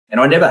And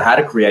I never had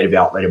a creative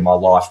outlet in my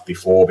life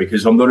before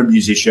because I'm not a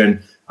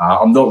musician.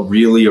 I'm not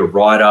really a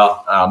writer.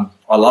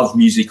 I love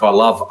music. I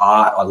love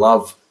art. I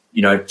love,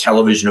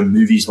 television and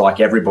movies like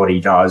everybody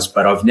does,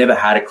 but I've never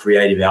had a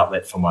creative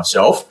outlet for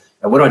myself.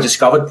 And when I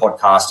discovered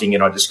podcasting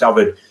and I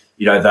discovered,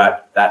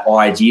 that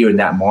idea and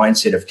that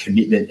mindset of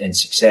commitment and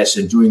success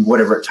and doing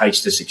whatever it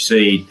takes to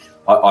succeed,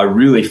 I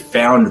really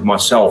found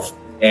myself.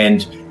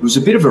 And it was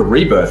a bit of a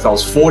rebirth. I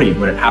was 40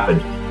 when it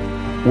happened.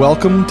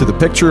 Welcome to the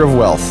Picture of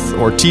Wealth,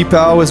 or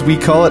TPOW as we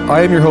call it.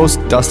 I am your host,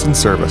 Dustin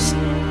Service.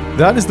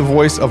 That is the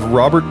voice of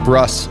Robert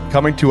Brus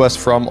coming to us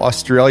from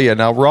Australia.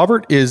 Now,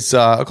 Robert is,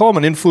 I call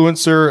him an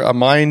influencer, a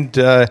mind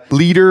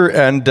leader,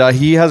 and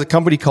he has a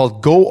company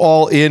called Go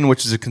All In,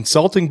 which is a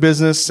consulting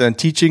business and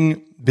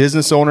teaching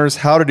business owners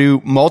how to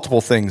do multiple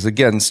things.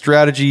 Again,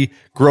 strategy,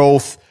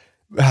 growth,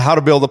 how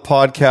to build a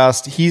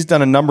podcast. He's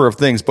done a number of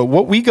things, but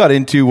what we got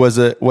into was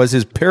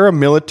his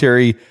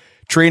paramilitary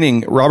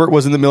training. Robert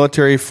was in the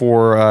military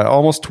for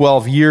almost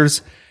 12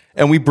 years,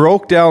 and we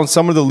broke down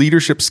some of the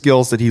leadership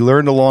skills that he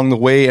learned along the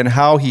way and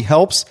how he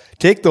helps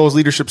take those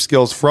leadership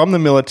skills from the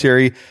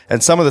military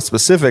and some of the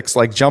specifics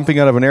like jumping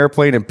out of an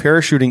airplane and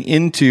parachuting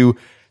into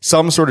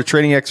some sort of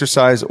training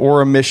exercise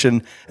or a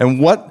mission, and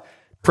what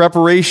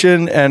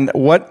preparation and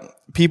what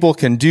people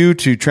can do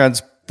to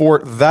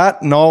transport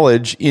that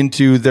knowledge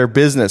into their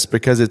business,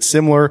 because it's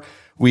similar.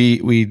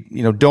 We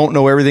don't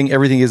know everything.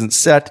 Everything isn't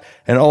set.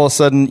 And all of a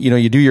sudden,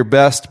 you do your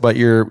best, but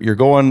you're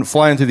going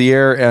flying through the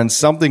air and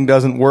something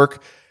doesn't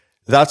work.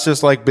 That's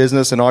just like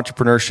business and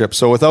entrepreneurship.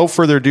 So without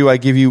further ado, I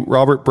give you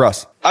Robert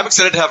Brus. I'm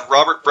excited to have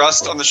Robert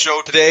Brus on the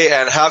show today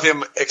and have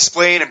him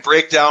explain and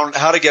break down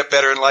how to get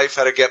better in life,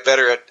 how to get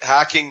better at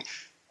hacking,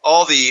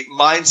 all the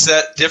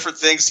mindset, different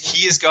things.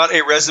 He has got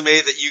a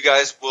resume that you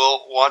guys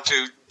will want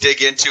to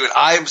dig into, and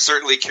I am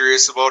certainly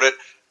curious about it.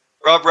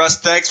 Rob Brus,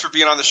 thanks for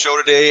being on the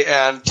show today,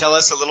 and tell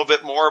us a little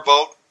bit more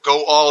about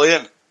Go All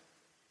In.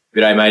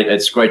 Good day, mate.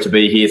 It's great to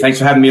be here. Thanks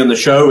for having me on the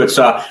show. It's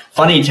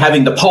funny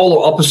having the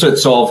polar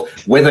opposites of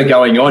weather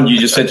going on. You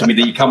just said to me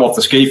that you come off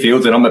the ski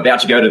fields and I'm about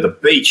to go to the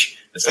beach.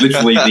 It's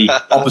literally the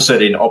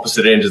opposite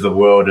ends of the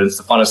world. And it's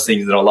the funnest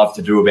thing that I love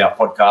to do about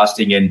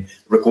podcasting and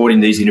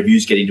recording these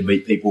interviews, getting to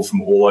meet people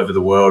from all over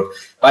the world.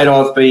 Mate,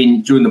 I've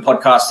been doing the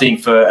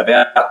podcasting for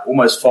about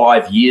almost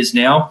 5 years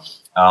now.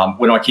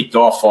 When I kicked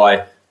off,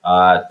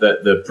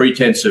 the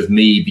pretense of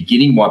me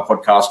beginning my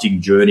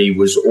podcasting journey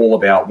was all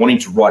about wanting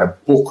to write a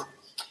book.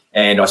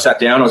 And I sat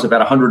down, I was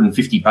about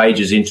 150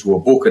 pages into a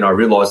book, and I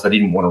realized I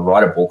didn't want to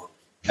write a book.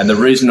 And the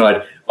reason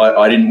I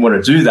didn't want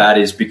to do that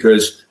is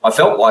because I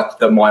felt like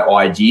that my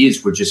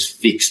ideas were just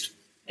fixed,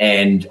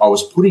 and I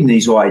was putting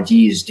these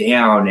ideas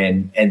down,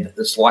 and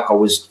it's like I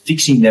was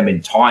fixing them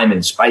in time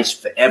and space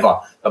forever.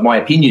 But my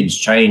opinions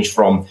changed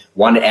from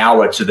 1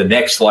 hour to the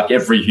next, like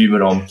every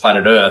human on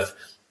planet Earth.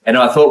 And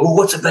I thought, well,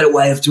 what's a better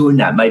way of doing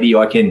that? Maybe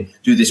I can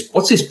do this.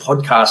 What's this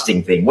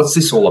podcasting thing? What's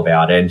this all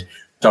about? And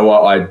so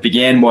I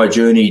began my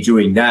journey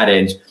doing that.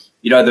 And,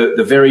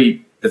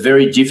 the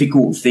very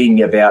difficult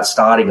thing about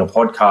starting a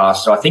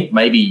podcast, I think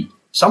maybe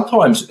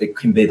sometimes it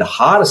can be the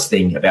hardest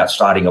thing about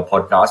starting a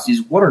podcast,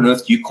 is what on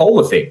earth do you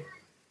call the thing?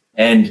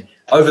 And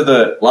over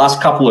the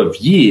last couple of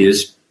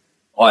years,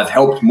 I've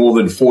helped more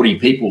than 40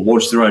 people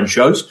launch their own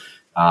shows.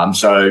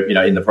 So,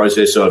 in the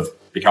process of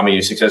becoming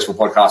a successful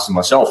podcaster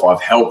myself,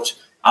 I've helped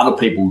other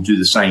people do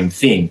the same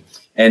thing.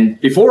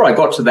 And before I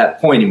got to that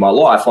point in my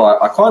life,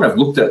 I kind of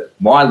looked at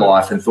my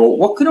life and thought,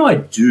 what can I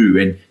do?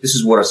 And this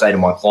is what I say to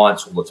my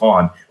clients all the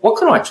time. What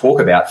can I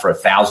talk about for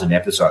 1,000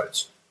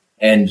 episodes?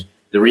 And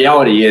the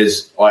reality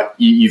is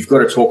you've got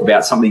to talk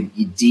about something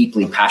you're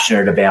deeply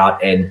passionate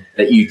about and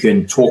that you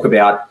can talk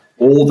about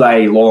all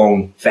day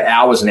long for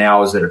hours and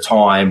hours at a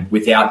time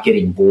without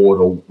getting bored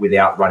or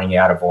without running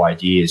out of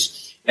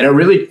ideas. And it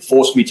really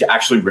forced me to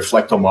actually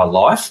reflect on my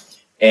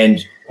life.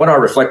 And when I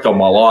reflect on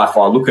my life,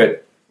 I look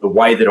at the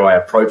way that I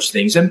approach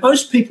things. And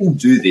most people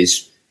do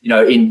this,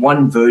 in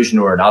one version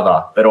or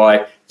another, but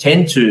I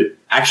tend to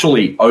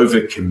actually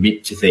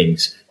overcommit to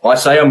things. If I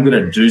say I'm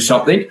going to do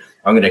something,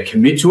 I'm going to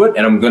commit to it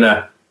and I'm going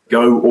to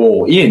go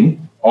all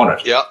in on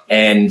it. Yeah.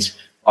 And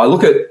I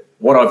look at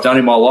what I've done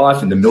in my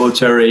life in the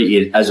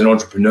military, as an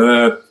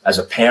entrepreneur, as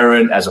a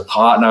parent, as a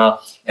partner,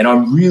 and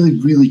I'm really,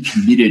 really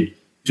committed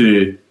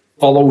to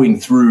following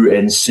through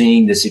and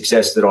seeing the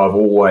success that I've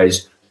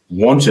always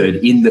wanted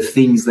in the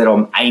things that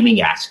I'm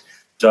aiming at.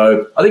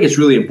 So I think it's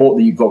really important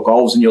that you've got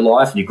goals in your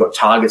life and you've got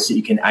targets that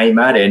you can aim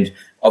at. And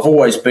I've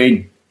always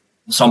been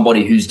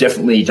somebody who's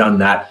definitely done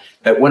that.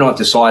 But when I've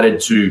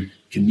decided to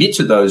commit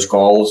to those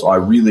goals, I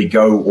really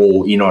go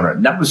all in on it.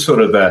 And that was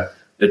sort of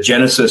the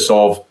genesis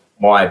of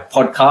my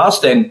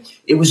podcast. And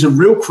it was a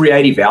real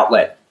creative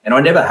outlet. And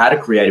I never had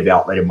a creative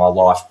outlet in my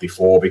life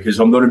before because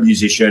I'm not a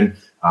musician.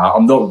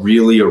 I'm not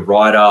really a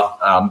writer.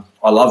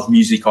 I love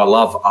music. I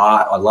love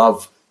art. I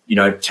love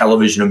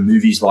television and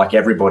movies like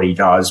everybody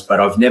does, but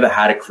I've never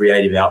had a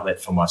creative outlet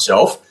for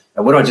myself.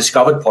 And when I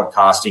discovered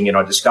podcasting and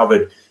I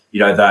discovered,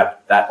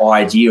 that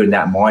idea and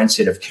that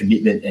mindset of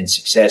commitment and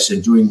success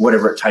and doing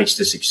whatever it takes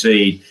to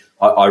succeed,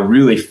 I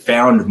really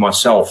found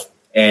myself.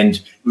 And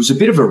it was a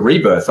bit of a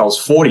rebirth. I was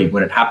 40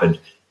 when it happened.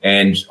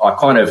 And I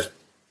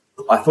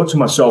thought to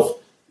myself,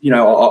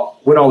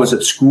 when I was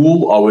at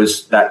school, I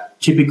was that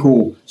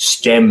typical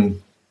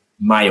STEM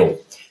male.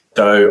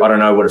 So I don't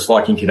know what it's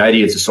like in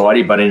Canadian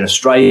society, but in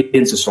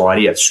Australian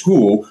society at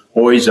school,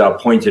 boys are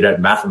pointed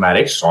at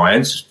mathematics,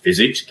 science,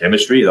 physics,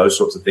 chemistry, those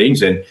sorts of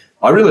things. And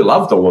I really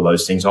loved all of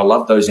those things. I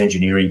loved those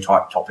engineering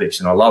type topics,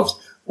 and I loved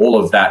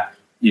all of that,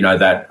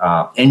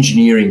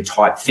 engineering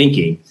type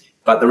thinking.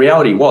 But the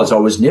reality was I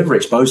was never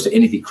exposed to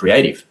anything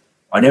creative.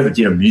 I never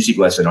did a music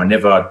lesson. I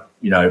never,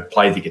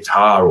 played the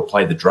guitar or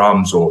played the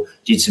drums or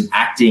did some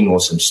acting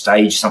or some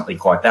stage, something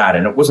like that.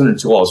 And it wasn't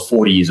until I was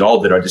 40 years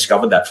old that I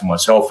discovered that for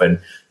myself. And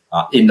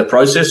in the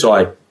process,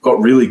 I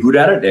got really good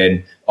at it,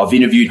 and I've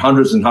interviewed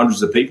hundreds and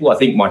hundreds of people. I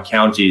think my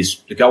count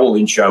is, the Go All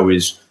In show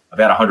is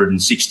about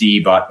 160,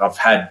 but I've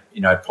had,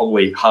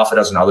 probably half a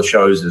dozen other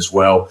shows as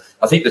well.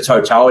 I think the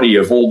totality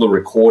of all the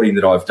recording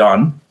that I've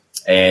done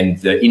and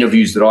the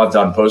interviews that I've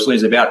done personally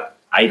is about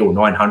 800 or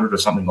 900 or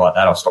something like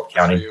that. I stopped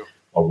counting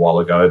a while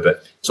ago,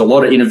 but it's a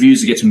lot of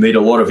interviews to get to meet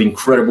a lot of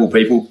incredible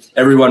people,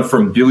 everyone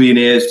from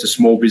billionaires to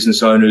small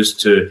business owners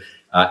to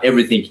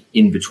everything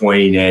in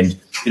between. And,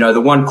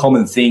 the one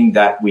common thing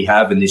that we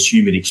have in this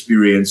human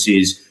experience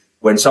is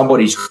when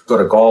somebody's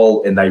got a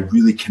goal and they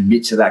really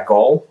commit to that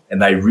goal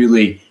and they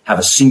really have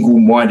a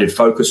single-minded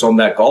focus on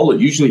that goal, it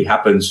usually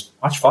happens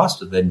much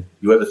faster than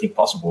you ever think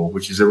possible,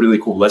 which is a really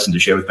cool lesson to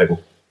share with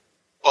people.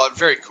 Well, it's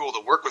very cool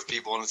to work with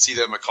people and see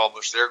them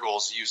accomplish their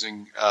goals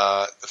using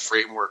the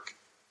framework.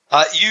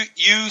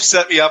 You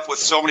set me up with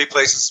so many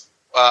places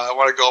I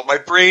want to go. My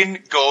brain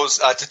goes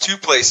to two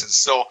places.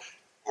 So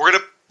we're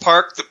going to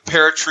park the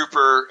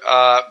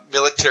paratrooper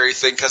military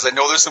thing because I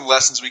know there's some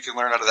lessons we can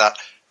learn out of that.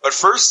 But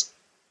first,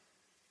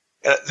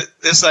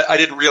 I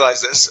didn't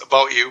realize this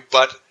about you,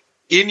 but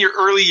in your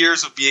early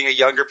years of being a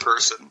younger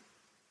person,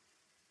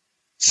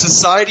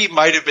 society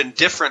might have been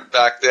different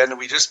back then, and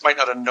we just might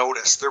not have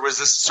noticed. There was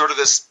this,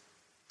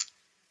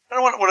 I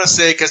don't want to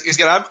say, because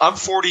again, I'm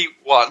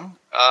 41, and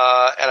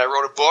I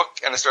wrote a book,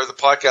 and I started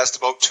the podcast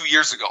about 2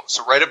 years ago.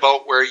 So right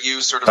about where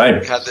you sort of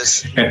had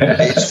this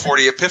age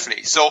 40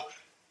 epiphany. So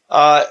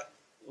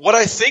what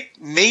I think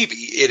maybe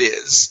it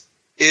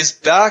is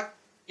back,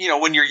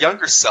 when you're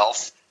younger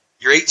self,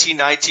 you're 18,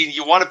 19,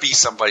 you want to be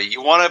somebody.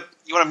 You want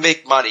to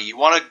make money. You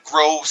want to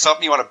grow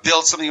something. You want to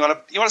build something.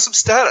 You want some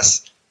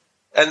status.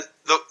 And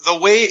the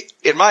way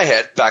in my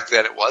head back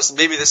then it was, and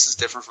maybe this is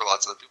different for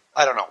lots of other people,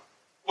 I don't know,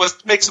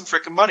 was make some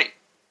freaking money.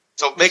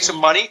 So make some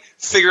money,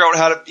 figure out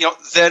how to,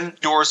 then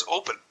doors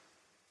open.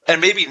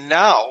 And maybe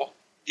now,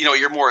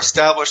 you're more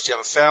established, you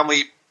have a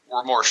family,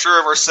 we're more sure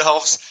of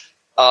ourselves,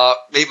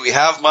 maybe we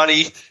have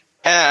money,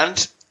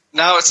 and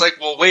now it's like,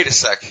 well, wait a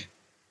sec.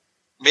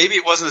 Maybe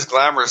it wasn't as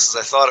glamorous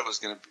as I thought it was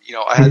going to be.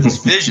 I had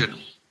this vision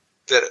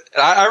that,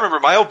 and I remember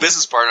my old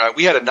business partner,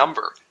 we had a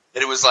number,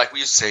 and it was like, we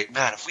used to say,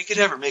 man, if we could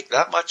ever make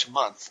that much a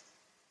month,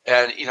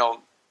 and,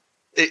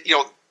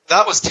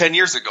 that was 10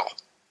 years ago.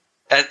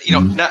 And,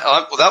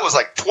 that was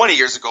like 20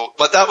 years ago,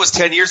 but that was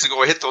 10 years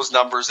ago I hit those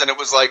numbers, and it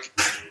was like,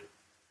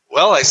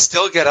 well, I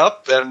still get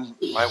up, and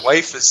my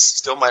wife is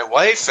still my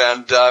wife,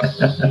 and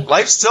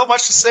life's still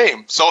much the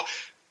same. So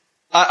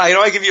I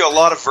know I give you a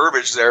lot of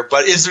verbiage there,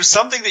 but is there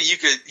something that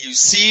you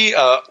see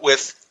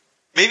with,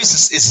 maybe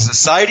is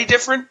society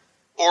different,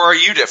 or are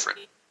you different?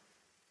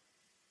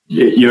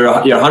 You're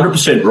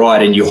 100%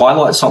 right, and you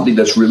highlight something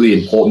that's really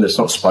important that's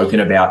not spoken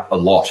about a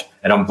lot.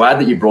 And I'm glad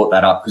that you brought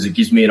that up because it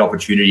gives me an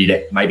opportunity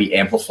to maybe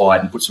amplify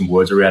it and put some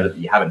words around it that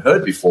you haven't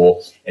heard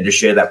before and to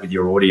share that with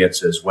your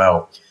audience as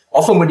well.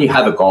 Often when you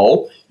have a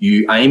goal,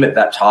 you aim at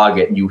that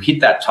target and you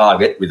hit that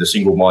target with a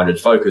single-minded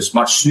focus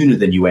much sooner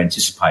than you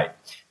anticipate.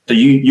 So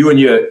you and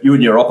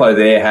your oppo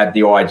there had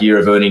the idea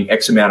of earning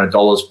X amount of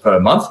dollars per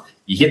month.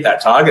 You hit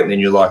that target and then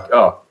you're like,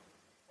 oh,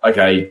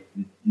 okay,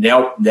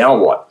 now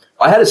what?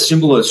 I had a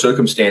similar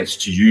circumstance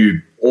to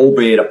you,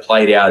 albeit it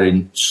played out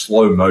in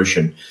slow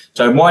motion.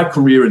 So my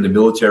career in the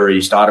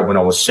military started when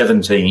I was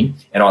 17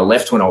 and I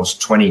left when I was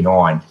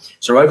 29.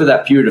 So over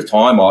that period of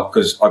time,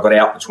 because I got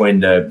out between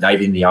the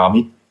Navy and the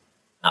Army,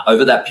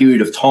 over that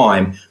period of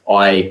time,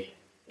 I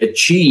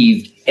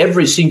achieved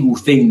every single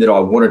thing that I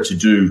wanted to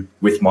do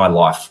with my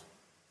life.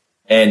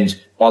 And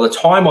by the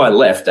time I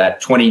left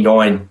at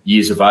 29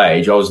 years of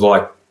age, I was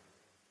like,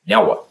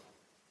 now what?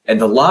 And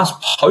the last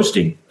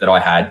posting that I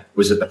had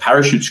was at the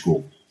parachute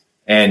school.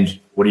 And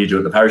what do you do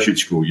at the parachute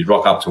school? You'd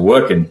rock up to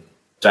work and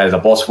say to the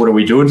boss, what are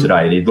we doing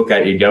today? And he'd look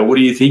at you and go, what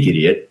do you think,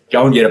 idiot?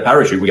 Go and get a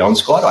parachute. We're going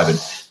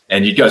skydiving.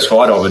 And you'd go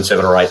skydiving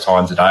 7 or 8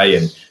 times a day.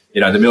 And,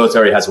 the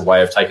military has a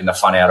way of taking the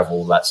fun out of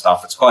all that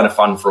stuff. It's kind of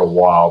fun for a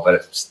while, but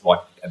it's like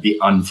a bit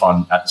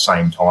unfun at the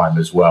same time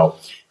as well.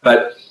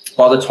 But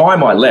by the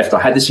time I left,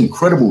 I had this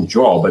incredible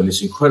job and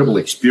this incredible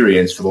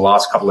experience for the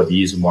last couple of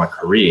years of my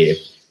career.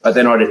 But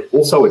then I'd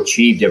also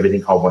achieved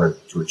everything I wanted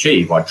to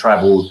achieve. I'd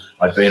traveled,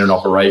 I'd been in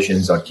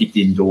operations, I'd kicked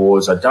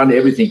indoors, I'd done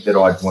everything that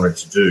I'd wanted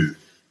to do.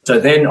 So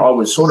then I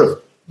was sort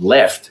of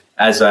left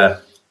as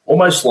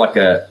almost like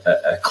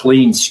a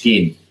clean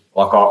skin.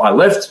 Like I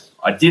left,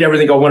 I did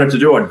everything I wanted to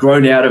do. I'd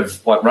grown out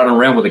of like running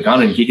around with a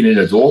gun and kicking in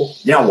a door.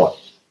 Now what?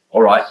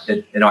 All right.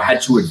 And I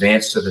had to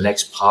advance to the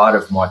next part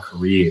of my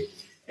career.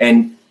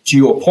 And to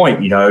your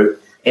point,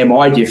 am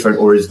I different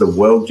or is the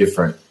world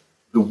different?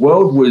 The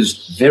world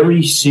was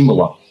very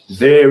similar,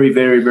 very,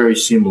 very, very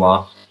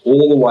similar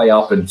all the way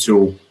up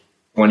until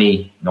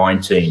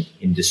 2019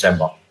 in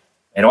December.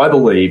 And I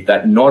believe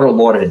that not a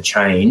lot had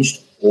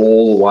changed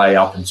all the way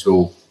up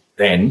until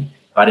then.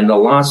 But in the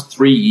last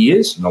 3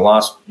 years, in the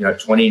last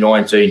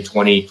 2019,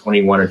 20,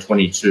 21 and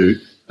 22,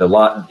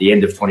 the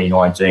end of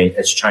 2019,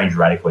 it's changed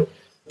radically.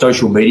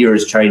 Social media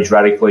has changed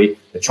radically.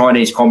 The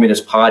Chinese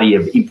Communist Party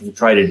have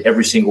infiltrated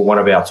every single one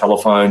of our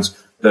telephones.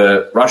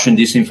 The Russian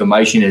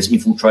disinformation has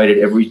infiltrated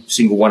every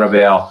single one of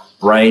our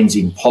brains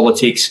in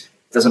politics.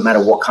 It doesn't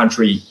matter what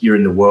country you're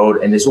in the world.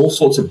 And there's all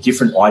sorts of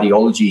different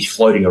ideologies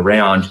floating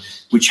around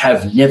which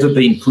have never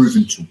been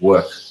proven to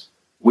work.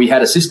 We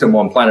had a system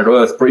on planet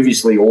Earth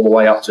previously all the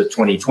way up to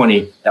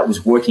 2020 that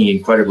was working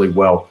incredibly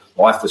well.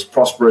 Life was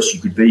prosperous.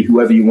 You could be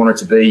whoever you wanted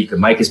to be. You could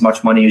make as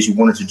much money as you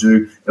wanted to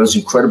do. There was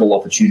incredible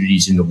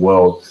opportunities in the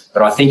world.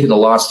 But I think in the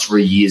last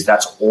 3 years,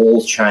 that's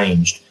all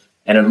changed.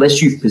 And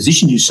unless you've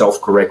positioned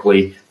yourself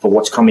correctly for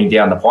what's coming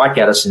down the pike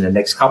at us in the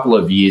next couple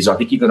of years, I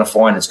think you're going to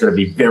find it's going to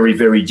be very,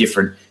 very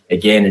different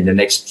again in the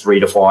next 3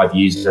 to 5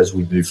 years as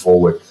we move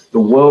forward. The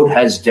world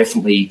has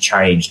definitely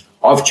changed.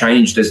 I've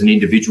changed as an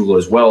individual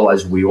as well,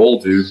 as we all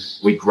do.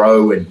 We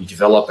grow and we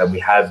develop and we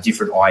have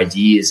different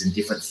ideas and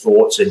different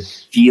thoughts and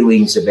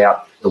feelings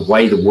about the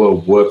way the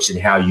world works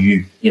and how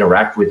you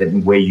interact with it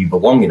and where you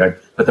belong in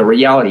it. But the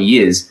reality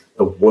is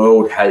the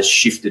world has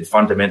shifted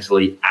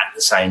fundamentally at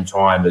the same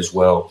time as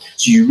well.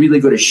 So you really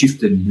got to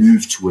shift and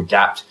move to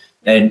adapt.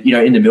 And,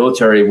 in the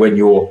military, when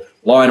you're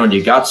lying on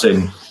your guts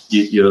and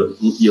you're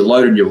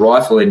loading your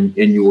rifle and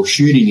you're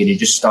shooting and you're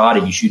just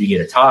starting, you're shooting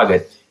at a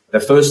target, the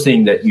first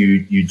thing that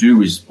you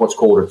do is what's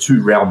called a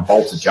 2-round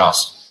bolt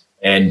adjust.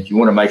 And you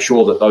want to make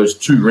sure that those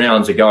 2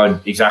 rounds are going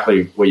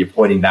exactly where you're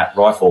pointing that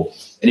rifle.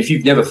 And if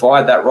you've never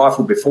fired that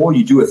rifle before,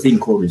 you do a thing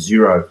called a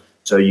zero.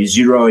 So you're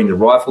zeroing the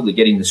rifle to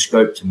getting the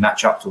scope to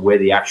match up to where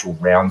the actual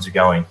rounds are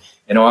going.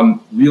 And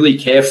I'm really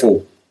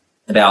careful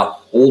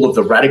about all of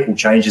the radical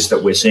changes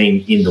that we're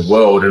seeing in the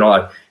world. And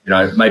I,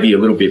 maybe a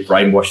little bit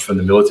brainwashed from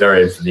the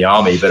military and from the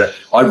army, but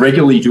I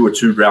regularly do a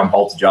 2-round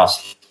bolt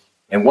adjust.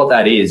 And what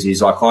that is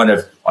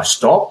I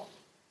stop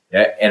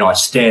and I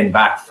stand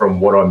back from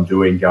what I'm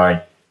doing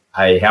going,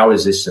 hey, how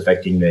is this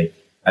affecting me?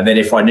 And then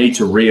if I need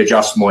to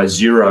readjust my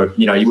zero,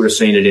 you would have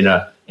seen it in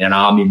an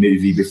army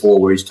movie before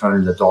where he's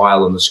turning the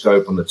dial and the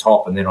scope on the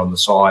top and then on the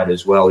side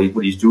as well.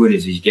 What he's doing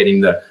is he's getting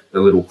the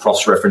little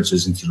cross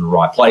references into the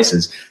right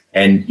places.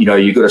 And,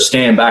 you've got to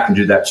stand back and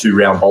do that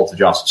 2-round bolt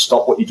adjust.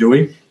 Stop what you're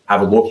doing,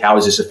 have a look, how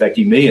is this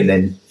affecting me? And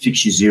then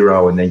fix your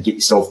zero and then get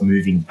yourself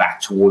moving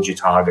back towards your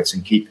targets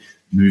and keep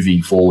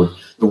moving forward.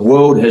 The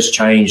world has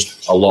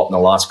changed a lot in the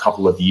last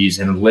couple of years,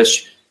 and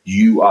unless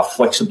you are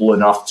flexible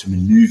enough to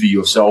maneuver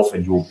yourself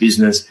and your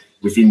business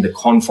within the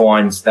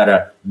confines that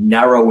are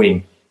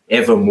narrowing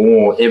ever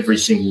more every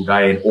single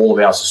day in all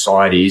of our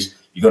societies,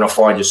 you're going to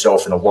find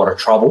yourself in a lot of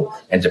trouble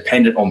and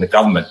dependent on the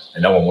government,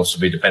 and no one wants to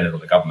be dependent on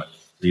the government.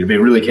 So you'll be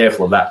really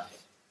careful of that.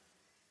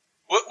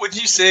 What would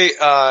you say,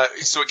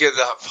 so again,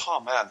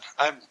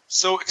 I'm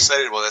so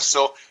excited about this.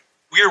 So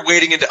we are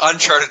wading into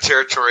uncharted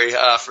territory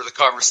for the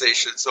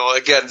conversation. So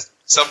again,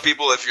 some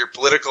people, if you're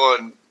political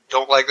and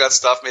don't like that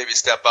stuff, maybe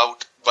step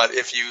out. But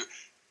if you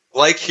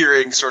like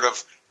hearing sort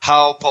of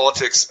how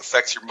politics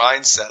affects your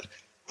mindset,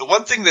 the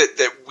one thing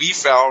that we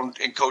found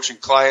in coaching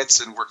clients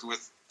and working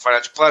with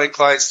financial planning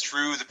clients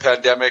through the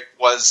pandemic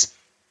was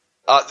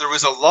there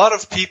was a lot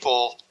of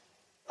people,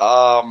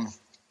 I'll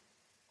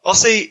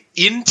say,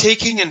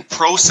 intaking and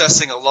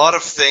processing a lot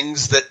of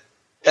things that,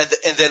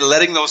 and then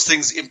letting those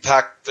things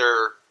impact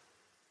their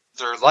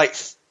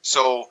life.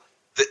 So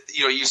that,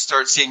 you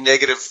start seeing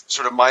negative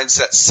sort of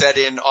mindset set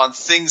in on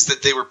things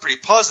that they were pretty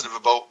positive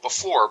about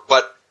before.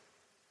 But,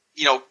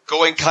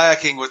 going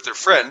kayaking with their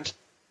friend,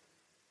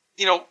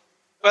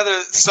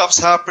 whether stuff's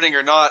happening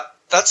or not,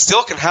 that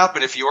still can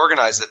happen if you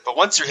organize it. But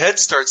once your head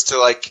starts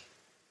to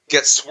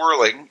get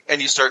swirling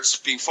and you start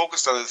being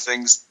focused on other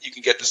things, you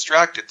can get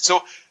distracted.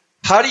 So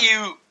how do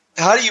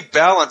you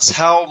balance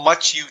how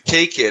much you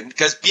take in?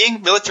 Because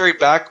being military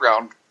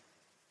background,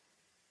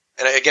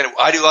 and again,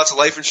 I do lots of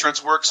life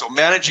insurance work, so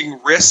managing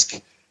risk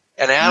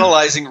and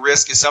analyzing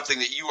risk is something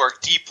that you are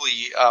deeply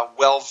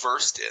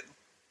well-versed in.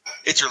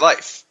 It's your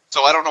life.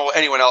 So I don't know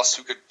anyone else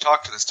who could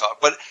talk to this talk,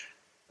 but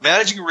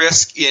managing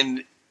risk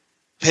in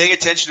paying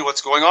attention to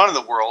what's going on in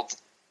the world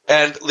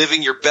and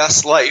living your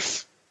best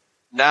life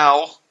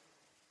now,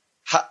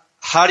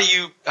 how do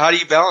you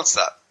balance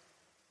that?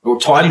 Well,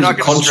 time is a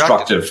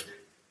constructive.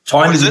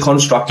 Time is a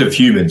construct of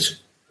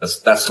humans.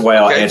 That's the way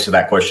I answer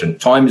that question.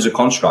 Time is a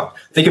construct.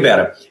 Think about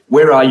it.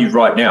 Where are you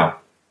right now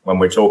when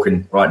we're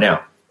talking right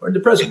now? We're in the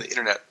present. In the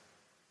internet.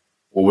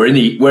 Well, we're in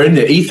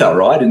the ether,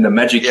 right? In the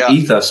magic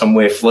ether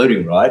somewhere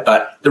floating, right?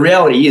 But the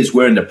reality is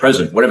we're in the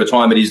present. Whatever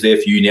time it is there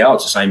for you now,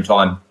 it's the same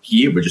time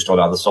here. We're just on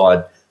the other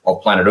side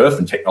of planet Earth,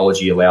 and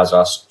technology allows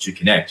us to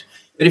connect.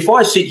 But if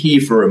I sit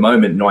here for a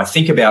moment and I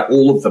think about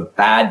all of the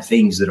bad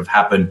things that have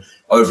happened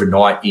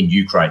overnight in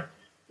Ukraine,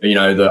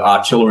 the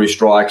artillery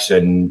strikes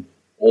and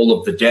all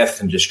of the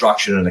death and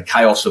destruction and the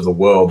chaos of the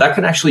world, that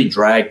can actually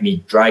drag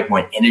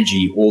my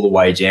energy all the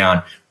way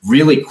down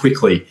really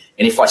quickly.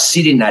 And if I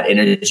sit in that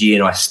energy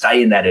and I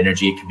stay in that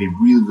energy, it can be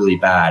really, really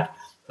bad.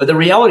 But the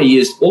reality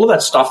is all of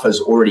that stuff has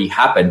already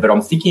happened, but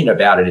I'm thinking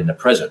about it in the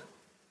present.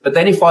 But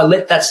then if I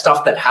let that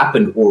stuff that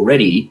happened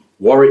already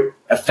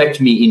affect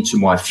me into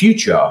my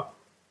future,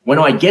 when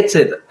I get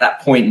to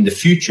that point in the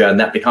future and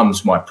that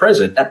becomes my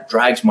present, that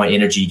drags my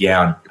energy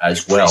down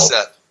as well.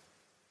 Preset.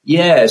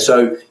 Yeah,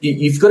 so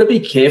you've got to be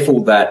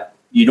careful that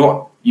you're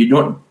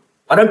not,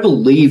 I don't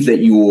believe that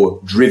you're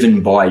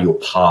driven by your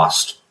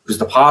past, because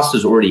the past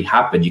has already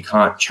happened. You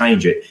can't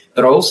change it.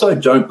 But I also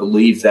don't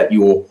believe that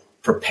you're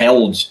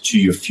propelled to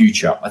your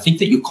future. I think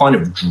that you're kind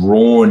of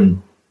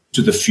drawn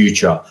to the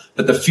future,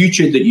 but the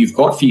future that you've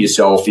got for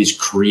yourself is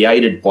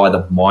created by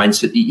the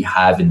mindset that you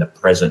have in the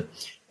present.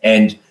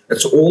 And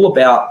it's all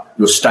about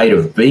your state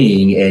of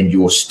being and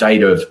your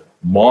state of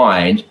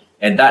mind,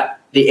 and that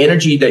the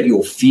energy that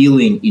you're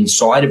feeling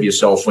inside of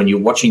yourself when you're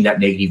watching that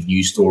negative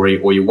news story,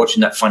 or you're watching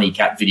that funny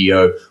cat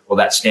video, or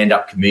that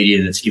stand-up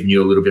comedian that's giving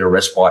you a little bit of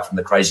respite from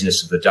the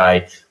craziness of the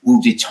day,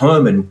 will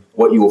determine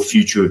what your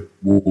future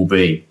will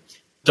be.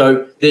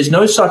 So there's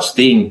no such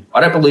thing. I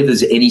don't believe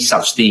there's any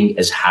such thing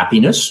as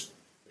happiness.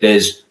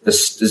 There's the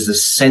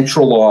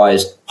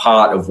centralized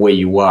part of where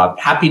you are.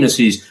 Happiness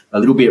is a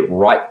little bit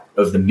right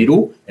of the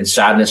middle, and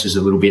sadness is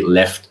a little bit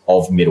left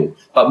of middle.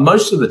 But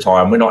most of the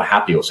time, we're not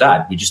happy or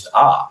sad. We just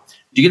are.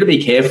 You're going to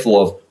be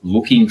careful of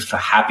looking for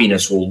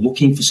happiness or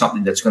looking for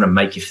something that's going to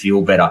make you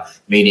feel better,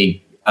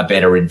 meaning a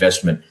better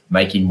investment,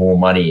 making more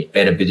money,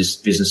 better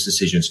business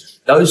decisions.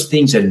 Those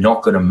things are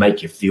not going to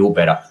make you feel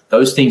better.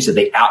 Those things are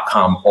the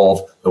outcome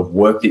of the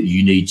work that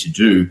you need to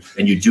do.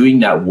 And you're doing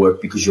that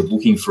work because you're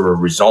looking for a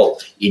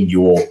result in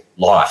your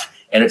life.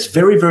 And it's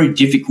very, very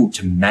difficult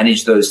to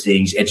manage those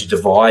things and to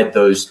divide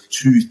those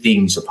two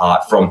things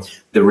apart, from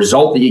the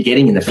result that you're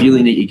getting and the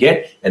feeling that you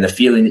get, and the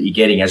feeling that you're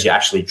getting as you're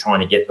actually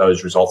trying to get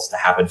those results to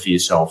happen for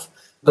yourself.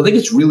 I think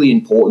it's really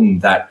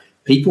important that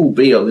people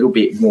be a little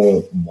bit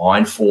more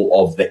mindful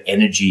of the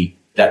energy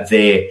that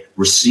they're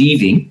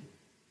receiving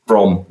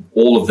from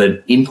all of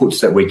the inputs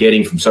that we're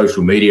getting from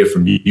social media,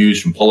 from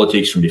news, from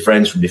politics, from your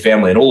friends, from your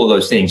family, and all of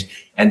those things.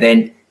 And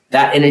then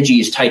that energy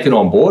is taken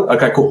on board.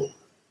 Okay, cool.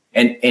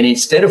 And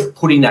instead of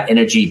putting that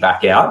energy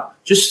back out,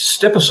 just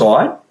step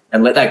aside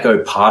and let that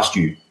go past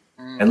you,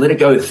 and let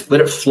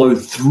it flow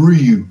through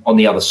you on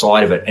the other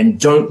side of it. And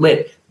don't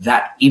let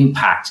that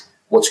impact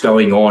what's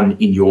going on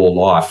in your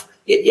life.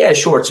 Yeah,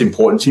 sure, it's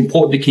important. It's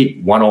important to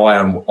keep one eye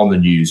on the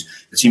news.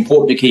 It's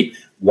important to keep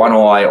one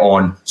eye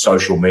on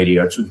social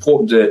media. It's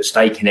important to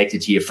stay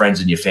connected to your friends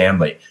and your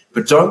family.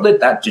 But don't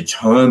let that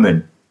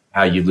determine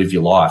how you live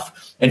your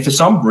life. And for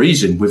some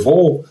reason, we've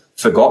all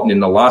forgotten in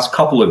the last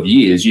couple of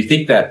years, you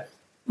think that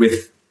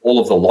with all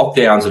of the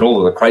lockdowns and all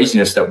of the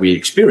craziness that we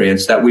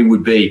experienced, that we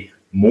would be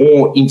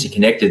more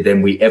interconnected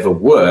than we ever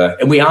were.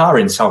 And we are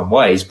in some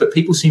ways, but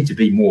people seem to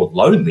be more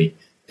lonely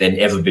than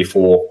ever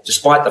before,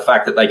 despite the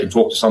fact that they can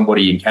talk to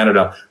somebody in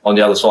Canada on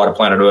the other side of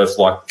planet Earth,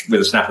 like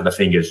with a snap of the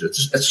fingers.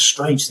 It's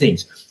strange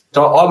things.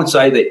 So I would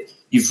say that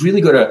you've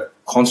really got to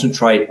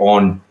concentrate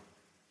on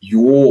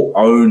your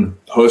own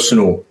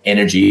personal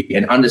energy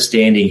and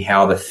understanding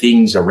how the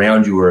things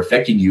around you are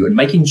affecting you, and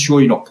making sure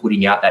you're not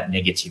putting out that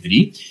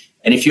negativity.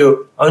 And if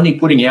you're only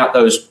putting out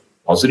those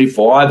positive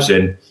vibes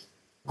and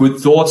good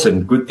thoughts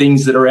and good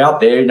things that are out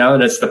there,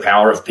 and it's the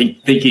power of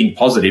thinking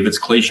positive. It's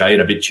cliche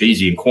and a bit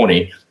cheesy and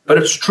corny, but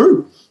it's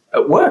true.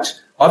 It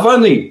works.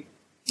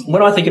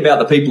 When I think about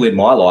the people in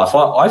my life,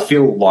 I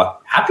feel like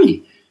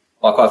happy.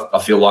 Like I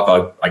feel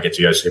like I get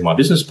to go see my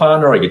business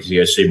partner. I get to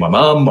go see my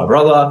mum, my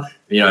brother,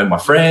 my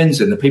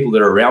friends, and the people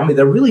that are around me.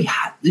 They're really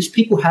these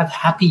people have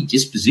happy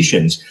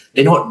dispositions.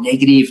 They're not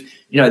negative.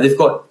 They've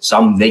got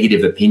some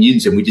negative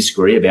opinions and we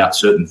disagree about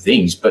certain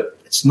things, but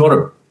it's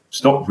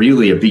not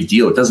really a big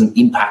deal. It doesn't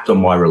impact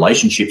on my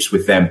relationships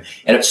with them.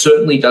 And it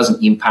certainly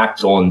doesn't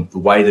impact on the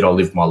way that I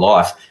live my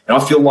life. And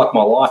I feel like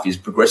my life is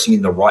progressing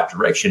in the right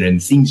direction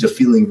and things are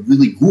feeling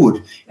really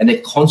good, and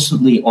they're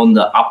constantly on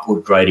the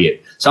upward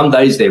gradient. Some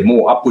days they're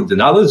more upward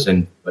than others,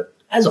 but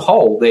as a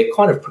whole, they're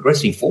kind of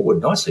progressing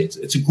forward nicely.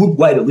 It's a good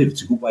way to live.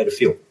 It's a good way to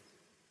feel.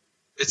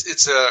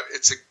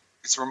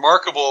 It's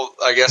remarkable,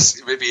 I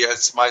guess. Maybe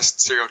it's my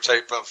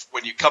stereotype of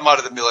when you come out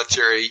of the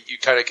military, you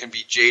kind of can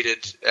be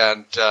jaded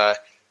and,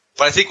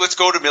 but I think let's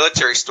go to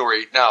military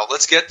story now.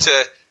 Let's get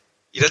to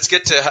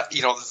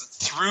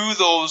through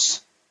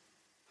those.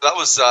 That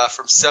was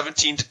from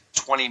 17 to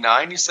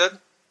 29. You said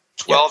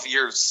 12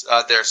 years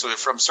there. So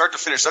from start to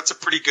finish, that's a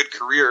pretty good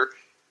career.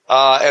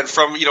 And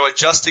from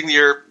adjusting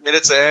your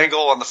minutes of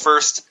angle on the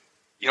first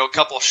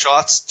couple of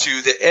shots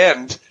to the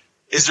end,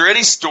 is there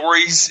any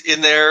stories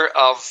in there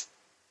of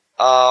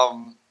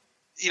I'm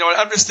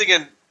just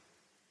thinking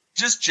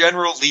just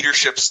general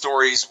leadership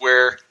stories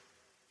where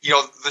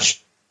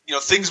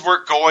things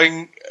weren't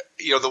going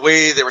the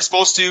way they were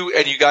supposed to,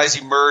 and you guys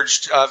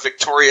emerged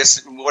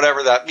victorious,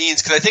 whatever that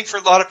means. Because I think for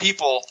a lot of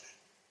people,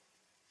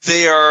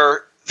 they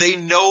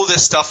know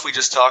this stuff we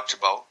just talked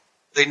about.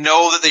 They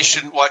know that they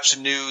shouldn't watch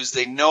the news.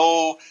 They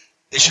know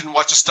they shouldn't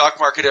watch the stock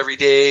market every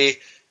day,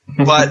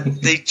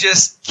 but they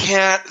just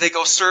can't. They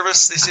go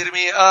service. They say to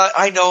me,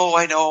 I know.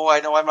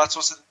 I'm not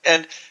supposed to.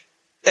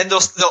 And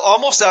they'll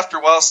almost after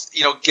a while,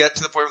 get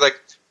to the point where like,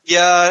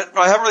 yeah,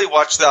 I haven't really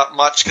watched that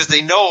much, because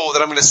they know that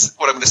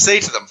what I'm going to say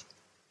to them.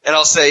 And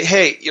I'll say,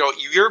 hey,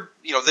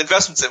 the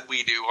investments that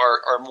we do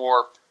are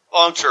more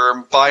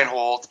long-term, buy and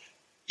hold.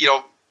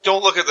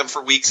 Don't look at them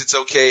for weeks. It's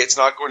okay. It's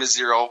not going to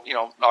zero,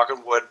 knock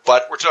on wood,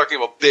 but we're talking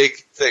about big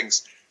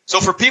things. So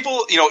for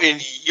people, in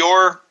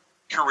your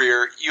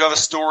career, you have a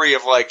story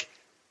of like,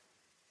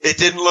 it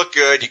didn't look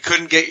good. You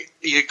couldn't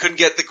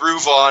get the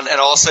groove on, and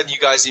all of a sudden you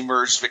guys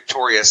emerged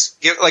victorious.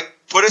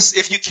 Put us,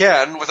 if you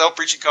can, without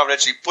breaching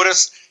confidentiality, put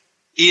us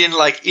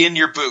in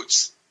your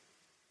boots.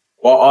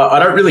 Well, I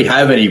don't really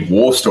have any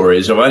war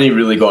stories. I've only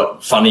really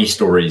got funny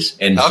stories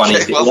and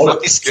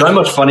so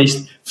much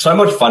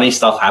funny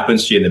stuff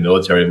happens to you in the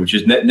military, which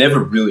is never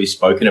really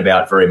spoken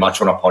about very much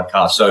on a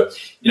podcast. So,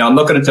 I'm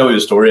not going to tell you a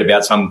story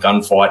about some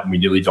gunfight and we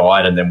nearly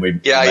died and then we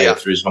made it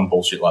through some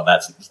bullshit like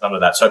that. It's none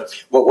of that. So,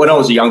 when I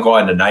was a young guy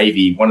in the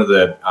Navy, one of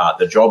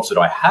the jobs that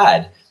I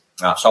had,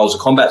 so I was a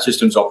combat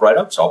systems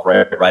operator. So I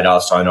operated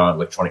radar, sonar,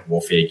 electronic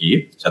warfare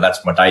gear. So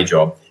that's my day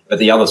job. But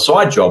the other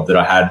side job that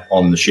I had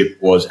on the ship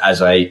was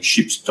as a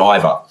ship's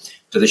diver.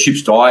 So the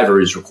ship's diver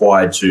is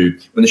required to,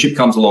 when the ship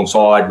comes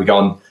alongside, we go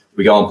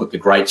and put the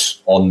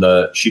grates on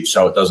the ship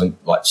so it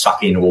doesn't like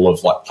suck in all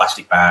of like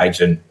plastic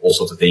bags and all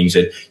sorts of things.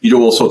 And you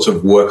do all sorts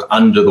of work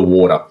under the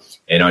water.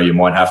 You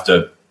might have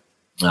to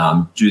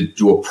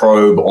do a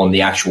probe on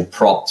the actual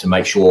prop to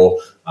make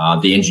sure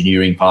the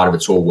engineering part of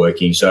it's all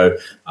working. So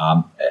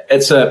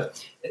it's an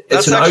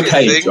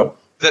okay job.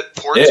 That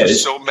ports are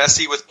so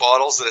messy with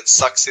bottles that it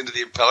sucks into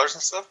the impellers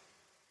and stuff?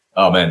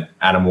 Oh, man,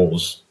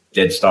 animals,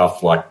 dead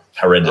stuff, like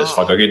horrendous.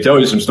 Like I can tell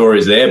you some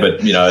stories there, but,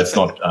 it's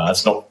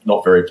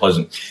not very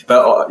pleasant.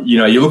 But,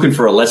 you're looking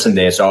for a lesson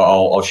there, so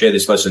I'll share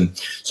this lesson.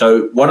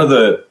 So one of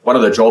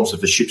the jobs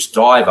of the ship's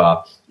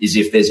diver is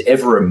if there's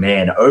ever a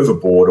man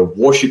overboard, a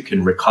warship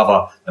can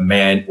recover a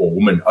man or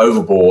woman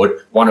overboard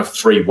one of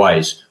three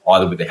ways,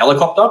 either with a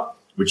helicopter,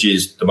 which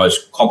is the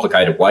most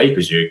complicated way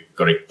because you've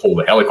got to pull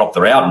the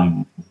helicopter out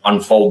and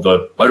unfold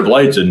the motor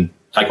blades and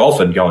take off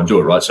and go and do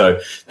it, right? So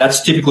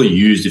that's typically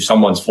used if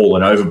someone's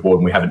fallen overboard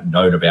and we haven't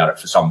known about it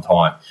for some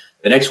time.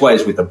 The next way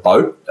is with a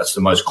boat. That's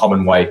the most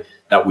common way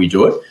that we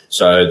do it.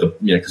 So,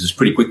 because it's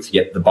pretty quick to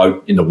get the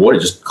boat in the water,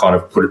 just kind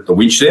of put the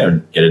winch there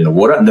and get it in the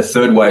water. And the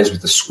third way is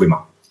with the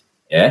swimmer.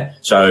 Yeah.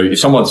 So if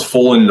someone's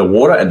fallen in the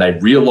water and they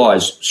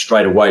realize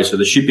straight away, so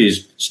the ship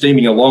is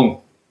steaming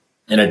along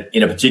in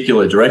a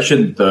particular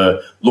direction,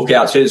 the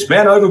lookout says,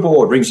 man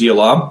overboard, rings the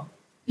alarm.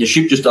 Your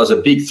ship just does a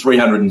big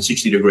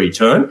 360-degree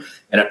turn,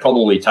 and it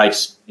probably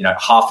takes,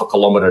 half a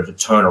kilometre to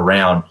turn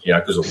around,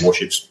 because the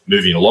warship's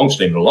moving along,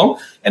 steaming along,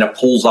 and it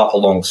pulls up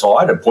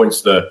alongside and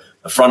points the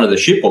front of the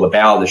ship or the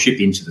bow of the ship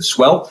into the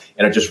swell,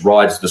 and it just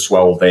rides the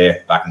swell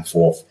there back and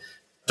forth.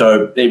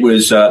 So it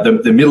was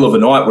the middle of the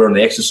night, we're on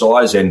the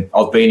exercise, and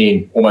I've been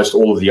in almost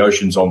all of the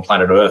oceans on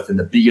planet Earth, and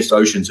the biggest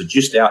oceans are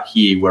just out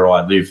here where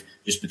I live,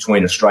 just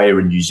between Australia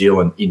and New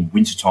Zealand in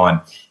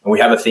wintertime. And we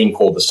have a thing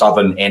called the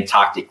Southern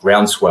Antarctic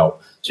Groundswell.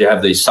 So you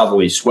have these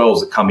southerly swells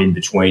that come in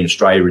between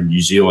Australia and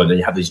New Zealand, and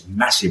you have these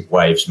massive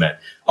waves, man.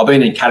 I've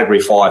been in Category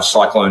 5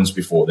 cyclones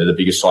before. They're the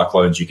biggest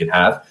cyclones you can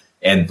have.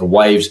 And the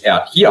waves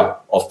out here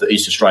off the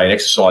East Australian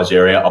exercise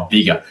area are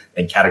bigger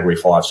than Category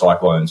 5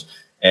 cyclones.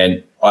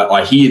 And I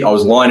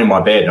was lying in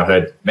my bed and I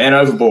heard, man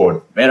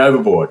overboard.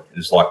 And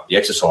it's like the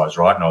exercise,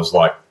 right? And I was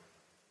like,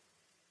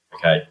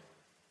 okay,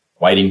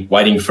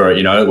 waiting for,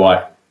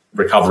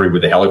 recovery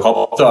with the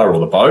helicopter or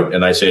the boat.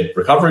 And they said,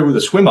 recovery with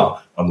a swimmer.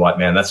 I'm like,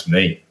 man, that's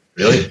me.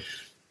 Really?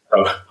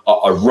 So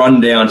I run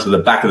down to the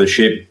back of the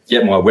ship,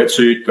 get my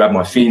wetsuit, grab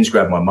my fins,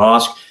 grab my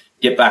mask,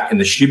 get back, and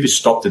the ship is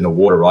stopped in the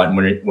water, right?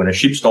 And when a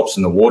ship stops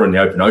in the water in the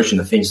open ocean,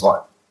 the thing's like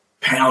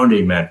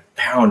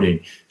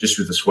pounding just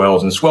with the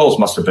swells. And the swells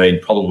must have been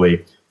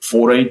probably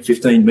 14,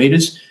 15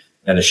 meters.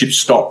 And the ship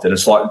stopped, and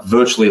it's like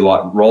virtually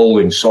like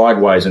rolling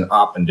sideways and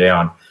up and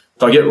down.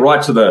 So I get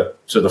right to the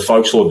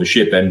forecastle of the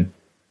ship, and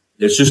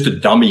there's just a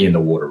dummy in the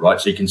water, right?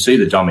 So you can see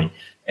the dummy.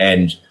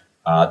 And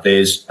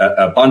there's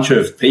a bunch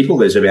of people.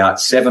 There's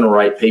about 7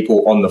 or 8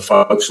 people on the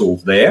forecastle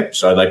there.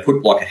 So they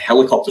put like a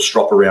helicopter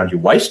strap around your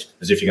waist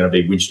as if you're going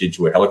to be winched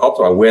into a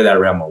helicopter. I wear that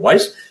around my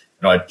waist,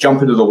 and I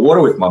jump into the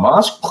water with my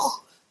mask,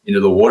 into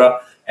the water,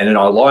 and then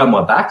I lie on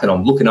my back and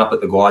I'm looking up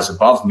at the guys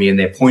above me, and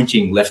they're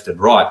pointing left and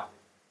right.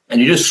 And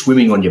you're just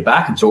swimming on your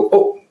back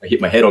until, I hit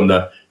my head on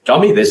the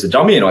dummy. There's the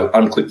dummy, and I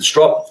unclip the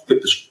strap,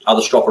 clip the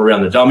other strap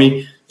around the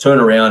dummy, turn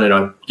around, and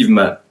I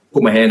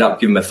put my hand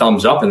up, give them a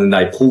thumbs up, and then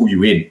they pull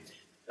you in.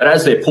 And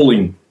as they're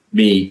pulling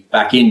me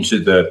back into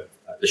the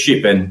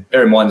ship, and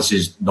bear in mind this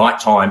is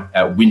nighttime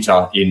at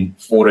winter in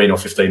 14 or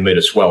 15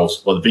 meter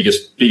swells, or the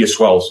biggest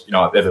swells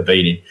I've ever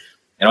been in.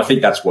 And I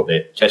think that's what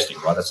they're testing,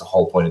 right? That's the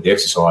whole point of the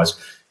exercise.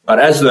 But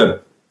as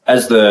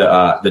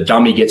the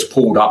dummy gets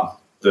pulled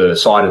up the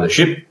side of the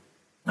ship,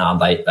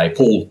 they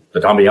pull the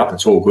dummy up.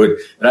 It's all good.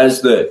 But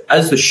as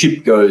the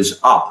ship goes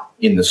up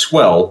in the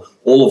swell,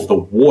 all of the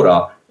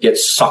water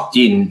gets sucked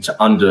in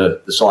to under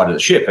the side of the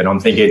ship. And I'm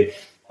thinking,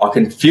 I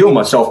can feel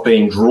myself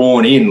being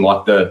drawn in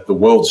like the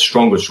world's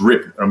strongest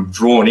rip. I'm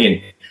drawn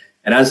in.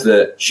 And as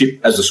the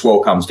swell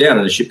comes down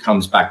and the ship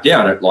comes back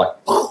down, it like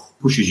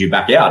pushes you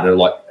back out. It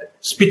like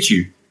spits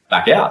you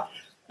back out.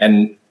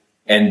 And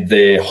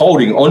they're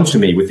holding on to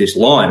me with this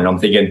line. And I'm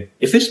thinking,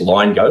 if this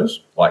line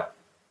goes, like,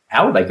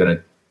 how are they going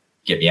to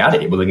get me out of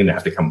here? Well, they're going to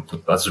have to come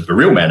put the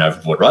real man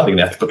overboard, right? They're going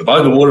to have to put the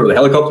boat in the water or the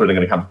helicopter, and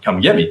they're going to come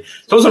and get me.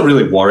 So I wasn't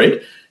really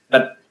worried.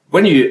 But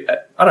when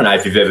I don't know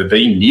if you've ever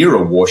been near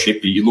a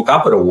warship, but you look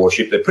up at a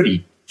warship, they're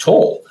pretty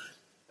tall.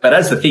 But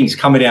as the thing's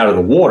coming out of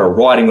the water,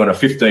 riding on a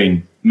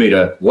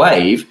 15-meter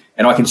wave,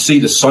 and I can see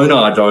the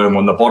sonar dome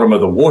on the bottom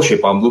of the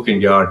warship, I'm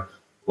looking going,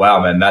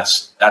 wow, man,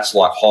 that's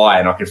like high,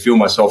 and I can feel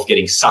myself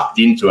getting sucked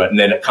into it, and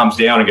then it comes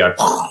down and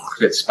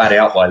gets spat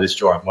out by this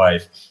giant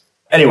wave.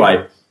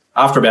 Anyway,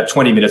 after about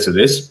 20 minutes of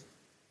this,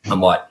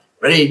 I'm like,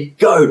 ready,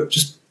 go.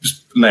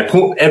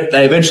 And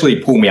they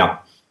eventually pull me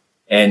up.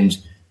 And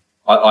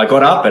I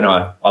got up and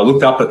I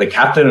looked up at the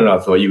captain and I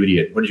thought, you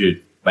idiot, what did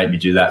you make me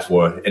do that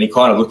for? And he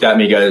kind of looked at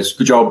me and goes,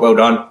 good job, well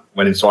done.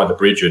 Went inside the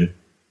bridge and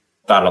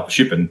started up the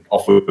ship and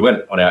off we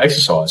went on our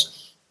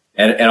exercise.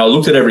 And I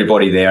looked at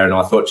everybody there and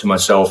I thought to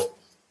myself,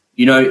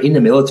 you know, in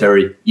the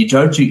military, you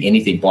don't do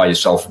anything by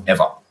yourself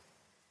ever.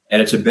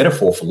 And it's a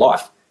metaphor for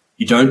life.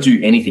 You don't do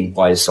anything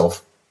by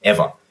yourself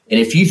ever. And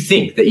if you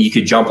think that you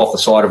could jump off the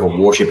side of a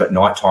warship at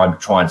night time to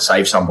try and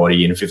save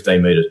somebody in a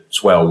 15-meter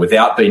swell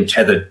without being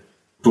tethered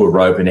to a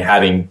rope and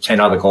having 10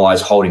 other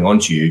guys holding on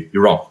to you,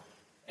 you're wrong.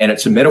 And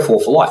it's a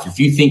metaphor for life. If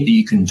you think that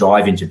you can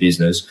dive into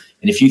business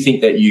and if you think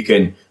that you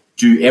can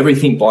do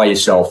everything by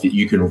yourself, that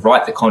you can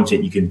write the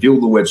content, you can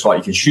build the website,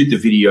 you can shoot the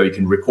video, you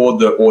can record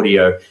the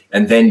audio,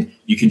 and then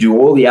you can do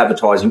all the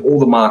advertising, all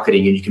the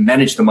marketing, and you can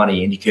manage the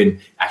money, and you can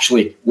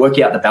actually work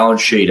out the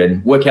balance sheet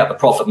and work out the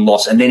profit and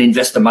loss, and then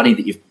invest the money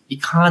that you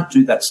can't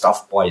do that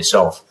stuff by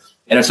yourself.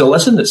 And it's a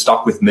lesson that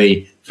stuck with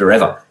me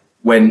forever.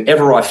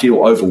 Whenever I feel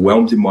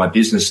overwhelmed in my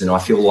business and I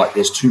feel like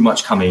there's too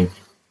much coming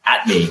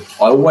at me,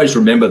 I always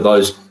remember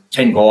those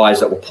 10 guys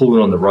that were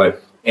pulling on the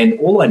rope. And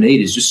all I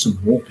need is just some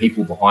more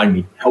people behind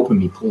me helping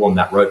me pull on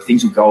that rope.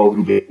 Things will go a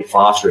little bit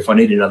faster. If I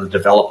need another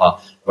developer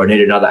or I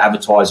need another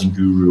advertising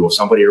guru or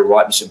somebody to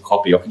write me some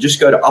copy, I can just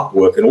go to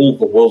Upwork and all of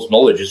the world's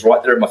knowledge is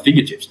right there at my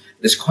fingertips.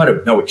 There's kind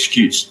of no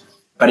excuse.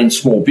 But in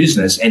small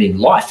business and in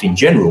life in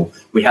general,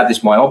 we have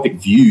this myopic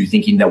view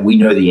thinking that we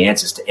know the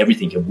answers to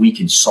everything and we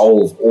can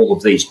solve all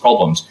of these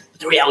problems.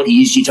 But the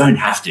reality is you don't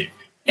have to.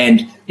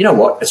 And you know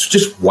what? It's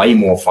just way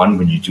more fun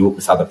when you do it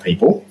with other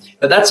people.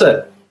 But that's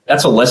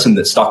a lesson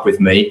that stuck with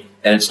me.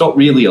 And it's not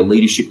really a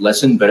leadership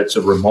lesson, but it's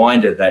a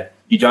reminder that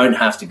you don't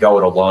have to go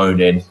it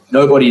alone. And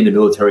nobody in the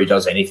military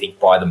does anything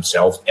by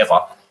themselves ever.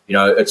 You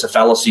know, it's a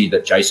fallacy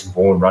that Jason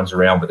Bourne runs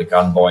around with a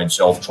gun by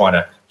himself trying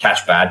to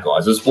catch bad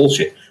guys. It's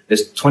bullshit.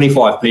 There's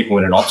 25 people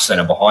in an ops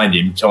center behind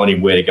him telling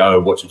him where to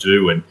go, what to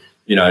do. And,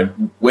 you know,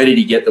 where did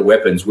he get the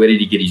weapons? Where did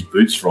he get his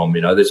boots from?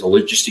 You know, there's a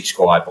logistics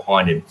guy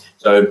behind him.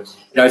 So, you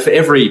know, for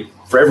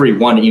every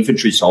one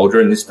infantry soldier,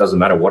 and this doesn't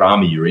matter what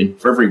army you're in,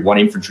 for every one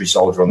infantry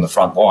soldier on the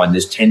front line,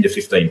 there's 10 to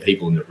 15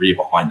 people in the rear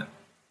behind them.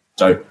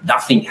 So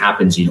nothing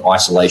happens in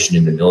isolation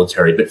in the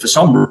military. But for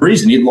some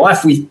reason in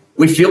life, we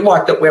feel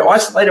like that we're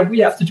isolated. We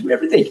have to do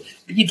everything,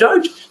 but you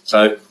don't.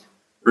 So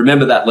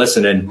remember that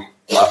lesson. And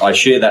I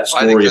share that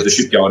story of the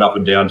ship going up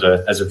and down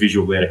as a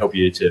visual there to help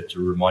you to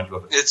remind you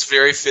of it. It's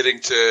very fitting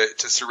to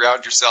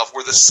surround yourself.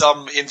 We're the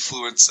sum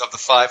influence of the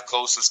 5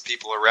 closest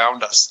people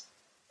around us.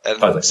 And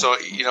totally. So,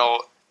 you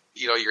know,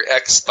 your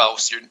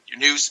ex-spouse, your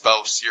new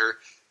spouse, your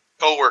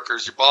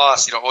coworkers, your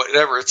boss, you know,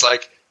 whatever. It's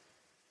like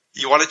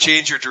you want to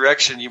change your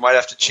direction, you might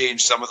have to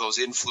change some of those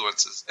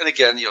influences. And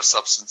again, you know,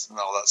 substance and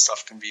all that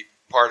stuff can be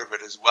part of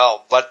it as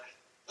well. But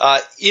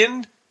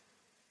in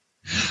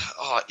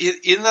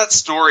that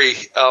story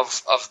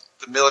of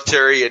the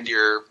military and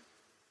your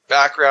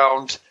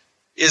background,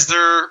 is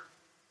there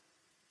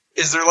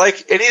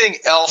like anything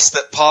else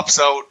that pops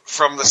out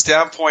from the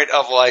standpoint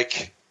of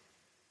like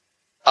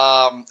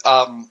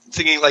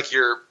thinking like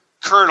your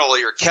colonel or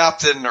your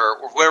captain or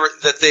whoever,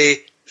 that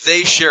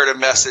they shared a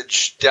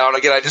message down?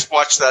 Again, I just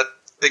watched that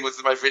thing with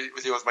my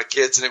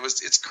kids, and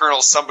it's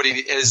Colonel somebody, and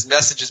his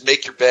message is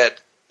make your bed.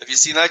 Have you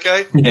seen that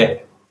guy?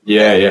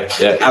 Yeah.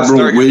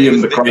 Admiral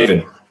William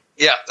McRaven.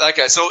 Yeah, that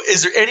guy. So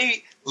is there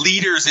any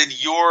leaders in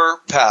your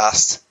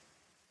past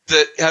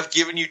that have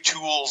given you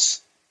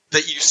tools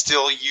that you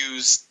still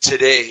use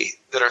today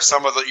that are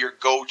some of your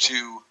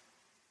go-to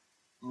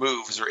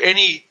moves, or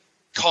any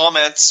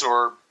comments,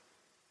 or,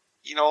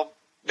 you know,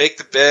 make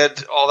the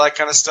bed, all that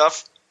kind of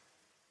stuff?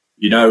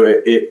 You know,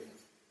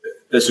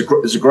 it's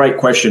a great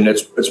question.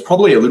 It's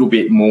probably a little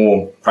bit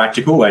more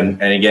practical,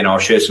 and again, I'll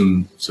share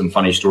some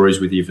funny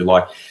stories with you if you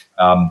like.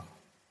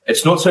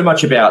 It's not so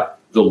much about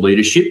the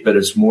leadership, but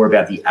it's more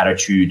about the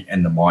attitude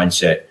and the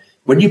mindset.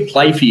 When you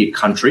play for your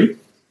country,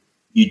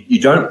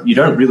 you don't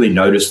really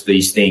notice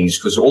these things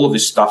because all of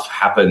this stuff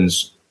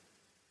happens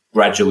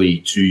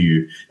gradually to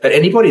you. But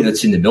anybody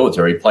that's in the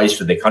military plays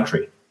for their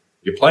country.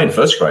 You're playing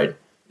first grade.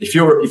 If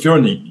you're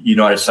in the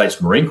United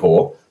States Marine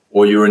Corps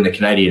or you're in the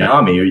Canadian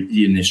Army or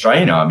in the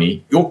Australian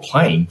Army, you're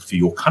playing for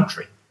your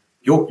country.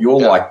 You're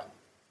like,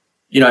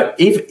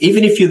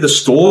 even if you're the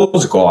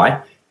stores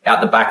guy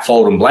out the back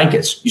folding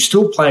blankets, you're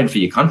still playing for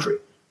your country.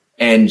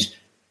 And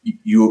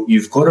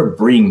you've got to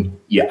bring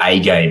your A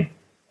game.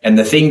 And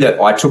the thing that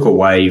I took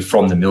away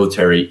from the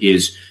military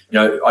is,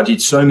 I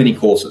did so many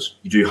courses.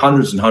 You do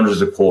hundreds and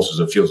hundreds of courses.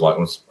 It feels like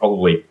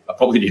I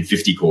probably did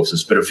 50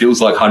 courses, but it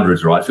feels like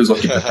hundreds, right? It feels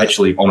like you're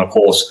perpetually on a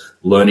course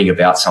learning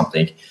about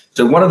something.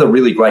 So one of the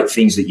really great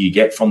things that you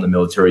get from the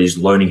military is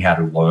learning how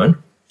to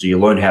learn. So you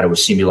learn how to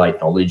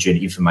assimilate knowledge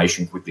and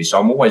information quickly. So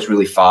I'm always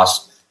really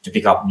fast to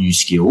pick up new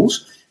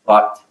skills.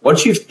 But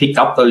once you've picked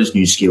up those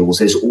new skills,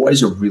 there's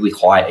always a really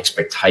high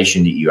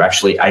expectation that you're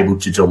actually able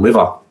to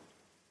deliver,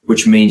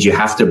 which means you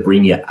have to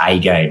bring your A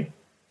game.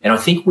 And I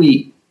think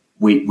we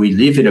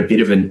live in a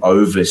bit of an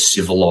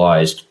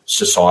over-civilized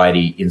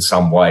society in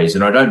some ways.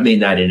 And I don't mean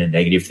that in a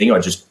negative thing. I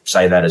just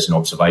say that as an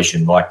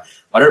observation. Like,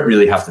 I don't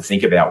really have to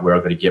think about where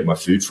I've got to get my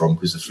food from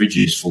because the fridge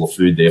is full of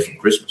food there from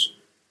Christmas.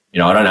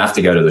 I don't have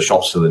to go to the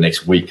shops for the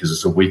next week because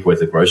it's a week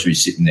worth of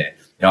groceries sitting there.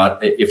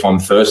 If I'm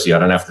thirsty, I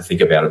don't have to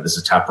think about it. There's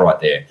a tap right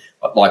there.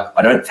 But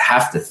I don't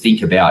have to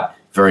think about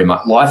very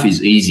much. Life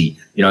is easy.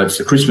 It's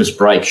the Christmas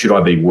break. Should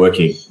I be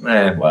working?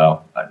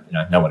 No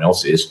one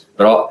else is.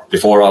 But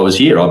before I was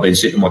here, I've been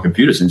sitting on my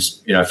computer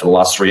since, for the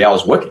last 3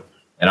 hours working.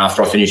 And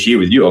after I finish here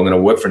with you, I'm going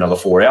to work for another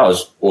 4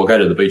 hours or go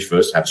to the beach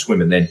first, have a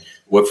swim, and then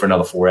work for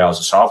another 4 hours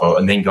of Savo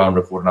and then go and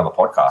record another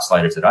podcast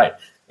later today.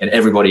 And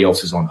everybody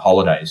else is on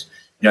holidays.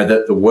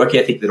 The work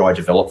ethic that I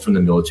developed from the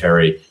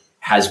military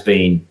has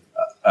been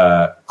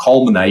a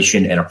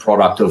culmination and a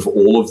product of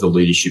all of the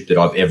leadership that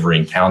I've ever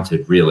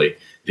encountered, really,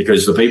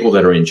 because the people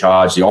that are in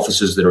charge, the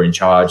officers that are in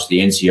charge,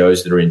 the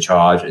NCOs that are in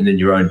charge, and then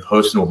your own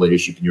personal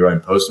leadership and your own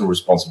personal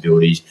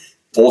responsibilities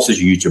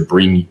forces you to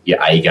bring your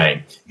A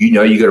game. You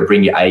got to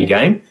bring your A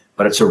game,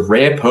 but it's a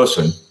rare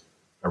person,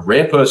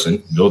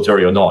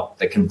 military or not,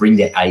 that can bring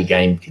their A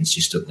game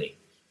consistently.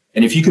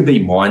 And if you can be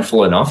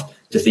mindful enough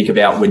to think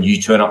about when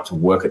you turn up to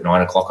work at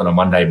 9 o'clock on a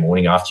Monday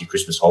morning after your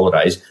Christmas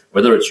holidays,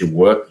 whether it's your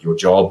work, your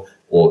job,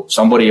 or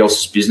somebody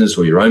else's business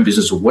or your own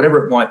business or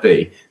whatever it might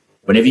be,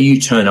 whenever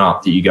you turn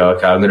up that you go,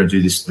 okay, I'm going to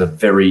do this to the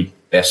very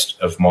best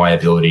of my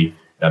ability,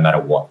 no matter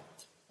what.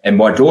 And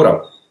my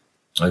daughter,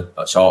 so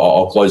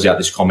I'll close out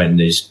this comment and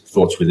these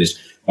thoughts with this.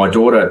 My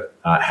daughter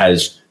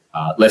has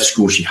left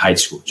school. She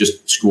hates school.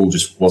 School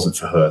just wasn't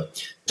for her.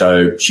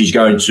 So she's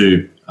going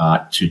to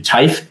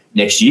TAFE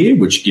next year,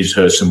 which gives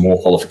her some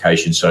more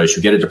qualifications. So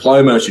she'll get a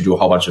diploma, she'll do a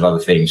whole bunch of other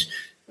things.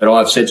 But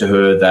I've said to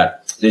her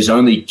that there's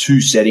only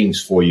two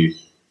settings for you.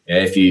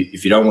 If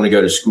you don't want to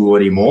go to school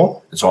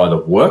anymore, it's either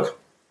work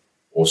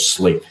or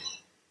sleep.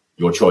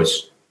 Your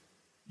choice.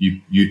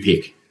 You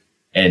pick.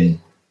 And,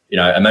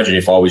 imagine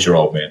if I was your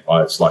old man.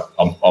 It's like,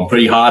 I'm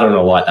pretty hard on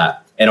her like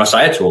that. And I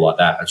say it to her like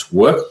that. It's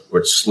work or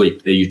it's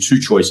sleep. They're your two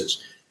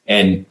choices.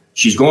 And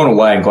she's gone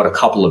away and got a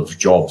couple of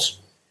jobs.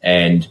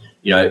 And,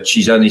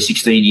 she's only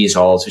 16 years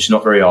old, so she's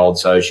not very old.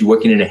 So she's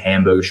working in a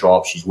hamburger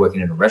shop, she's working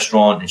in a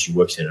restaurant, and she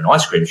works in an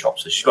ice cream shop.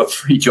 So she's got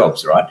 3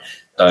 jobs, right?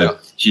 So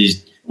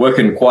she's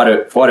working quite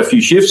a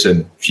few shifts,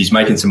 and she's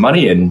making some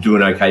money and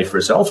doing okay for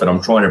herself. And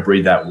I'm trying to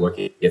breathe that work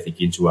ethic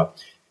into her.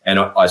 And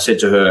I said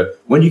to her,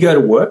 when you go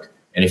to work,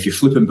 and if you're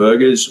flipping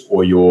burgers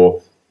or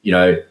you're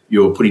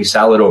putting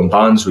salad on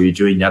buns or you're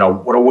doing that,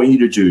 what I want you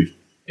to do,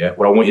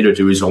 what I want you to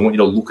do is I want you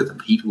to look at the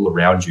people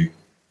around you.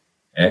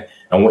 Yeah?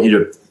 I want you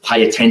to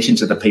pay attention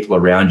to the people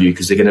around you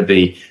because they're going to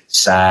be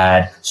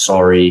sad,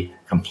 sorry,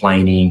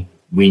 complaining,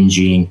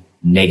 whinging,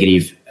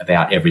 negative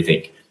about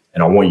everything.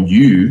 And I want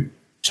you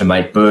to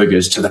make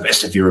burgers to the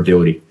best of your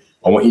ability.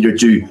 I want you to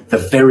do the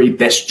very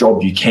best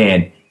job you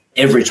can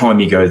every time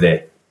you go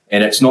there.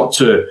 And it's not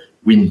to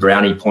win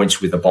brownie points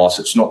with the boss.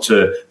 It's not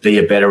to be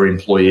a better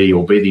employee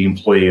or be the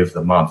employee of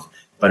the month,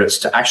 but it's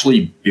to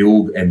actually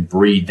build and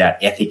breed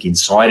that ethic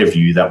inside of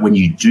you that when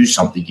you do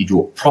something, you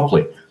do it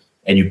properly.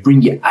 And you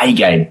bring your A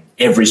game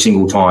every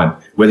single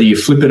time. Whether you're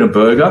flipping a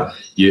burger,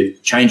 you're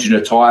changing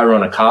a tire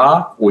on a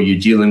car, or you're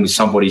dealing with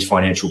somebody's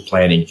financial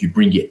planning, you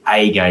bring your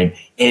A game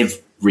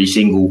every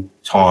single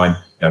time,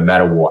 no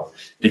matter what.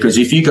 Because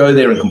if you go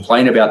there and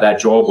complain about that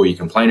job, or you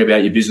complain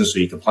about your business, or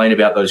you complain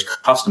about those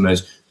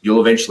customers,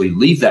 you'll eventually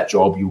leave that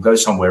job, you'll go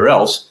somewhere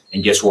else,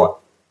 and guess what?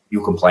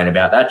 You'll complain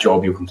about that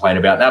job, you'll complain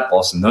about that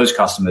boss and those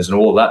customers and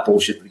all of that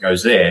bullshit that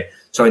goes there.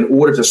 So in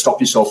order to stop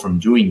yourself from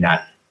doing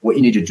that, what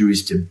you need to do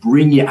is to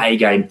bring your A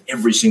game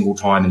every single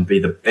time and be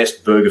the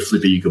best burger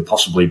flipper you could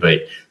possibly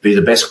be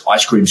the best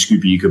ice cream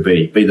scooper you could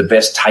be the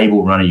best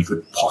table runner you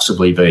could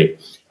possibly be.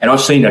 And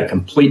I've seen a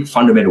complete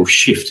fundamental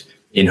shift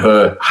in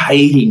her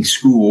hating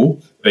school,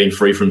 being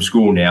free from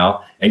school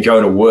now, and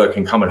going to work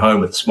and coming home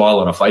with a smile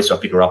on her face. I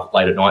pick her up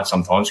late at night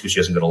sometimes because she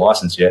hasn't got a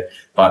license yet,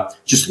 but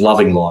just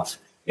loving life.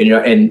 And, you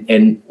know,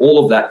 and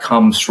all of that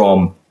comes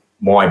from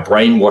my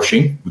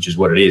brainwashing, which is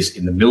what it is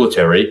in the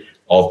military,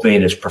 of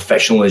being as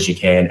professional as you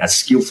can, as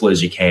skillful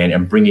as you can,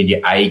 and bringing your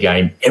A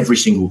game every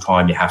single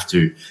time you have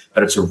to.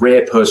 But it's a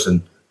rare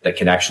person that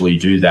can actually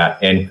do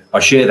that. And I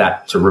share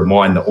that to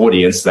remind the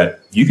audience that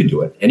you can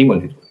do it.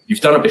 Anyone can do it. You've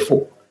done it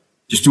before.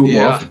 Just do it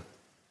more often.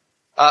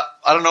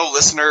 I don't know,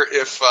 listener,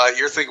 if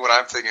you're thinking what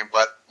I'm thinking,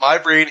 but my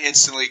brain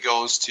instantly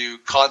goes to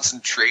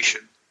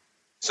concentration.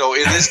 So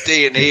in this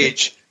day and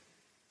age,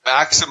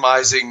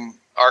 maximizing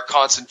our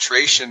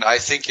concentration, I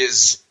think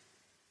it's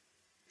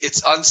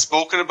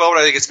unspoken about.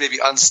 I think it's maybe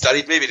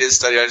unstudied. Maybe it is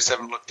studied. I just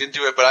haven't looked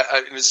into it. But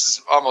this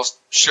is almost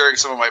sharing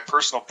some of my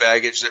personal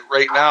baggage that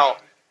right now,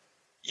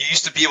 you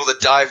used to be able to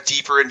dive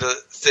deeper into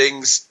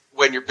things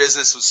when your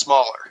business was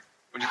smaller.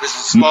 When your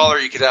business was smaller,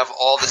 you could have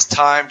all this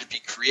time to be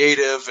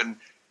creative and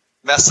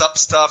mess up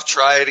stuff,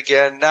 try it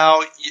again.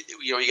 Now,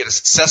 you get a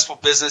successful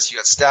business, you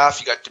got staff,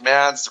 you got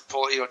demands, they're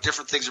pulling,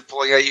 different things are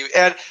pulling at you.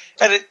 And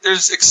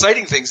there's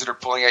exciting things that are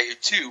pulling at you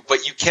too,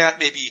 but you can't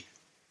maybe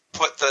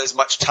put as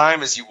much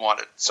time as you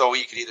wanted. So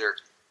you could either,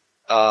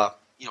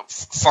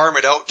 farm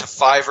it out to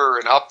Fiverr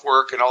and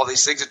Upwork and all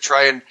these things and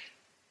try and,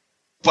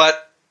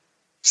 but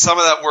some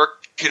of that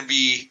work can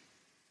be,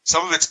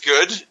 some of it's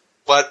good,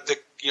 but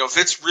if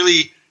it's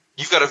really,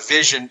 you've got a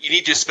vision, you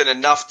need to spend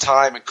enough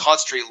time and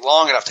concentrate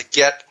long enough to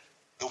get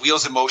the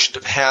wheels in motion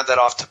to hand that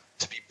off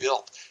to be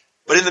built.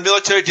 But in the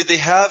military, did they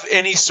have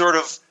any sort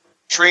of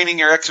training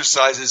or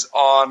exercises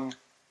on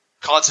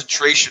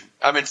concentration?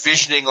 I'm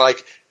envisioning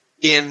like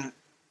in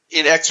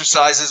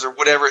exercises or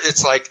whatever,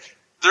 it's like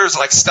there's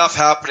like stuff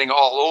happening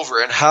all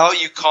over, and how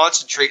you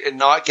concentrate and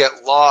not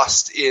get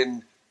lost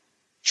in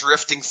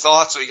drifting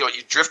thoughts. So you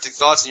drifting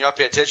thoughts and you're not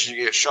paying attention,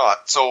 you get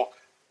shot. So,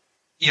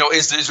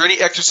 is there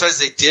any exercise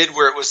they did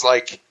where it was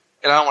like,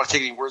 and I don't want to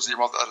take any words in your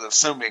mouth out of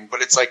assuming,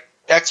 but it's like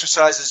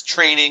exercises,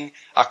 training,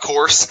 a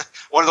course,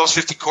 one of those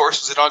 50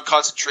 courses, was it on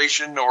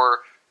concentration, or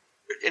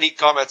any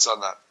comments on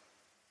that?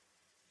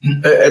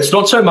 It's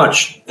not so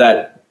much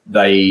that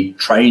they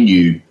train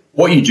you.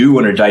 What you do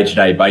on a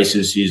day-to-day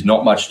basis is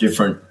not much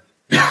different.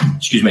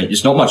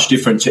 It's not much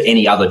different to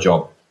any other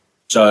job.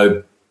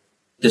 So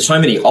there's so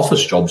many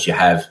office jobs you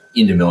have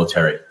in the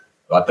military,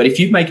 right? But if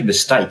you make a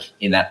mistake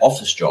in that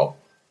office job,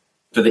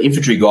 for the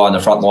infantry guy on the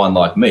front line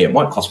like me, it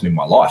might cost me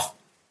my life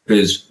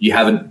because you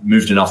haven't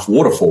moved enough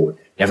water forward.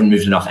 You haven't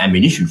moved enough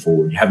ammunition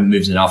forward. You haven't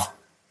moved enough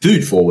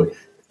food forward,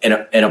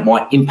 and it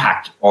might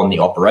impact on the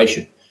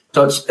operation.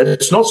 So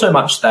it's not so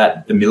much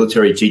that the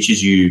military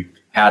teaches you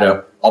how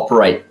to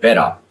operate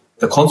better.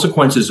 The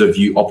consequences of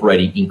you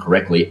operating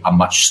incorrectly are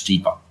much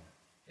steeper,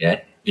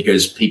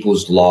 because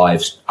people's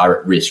lives are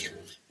at risk.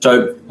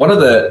 So one of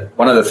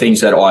the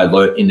things that I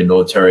learned in the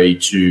military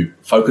to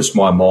focus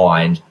my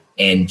mind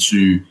and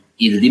to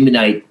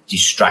eliminate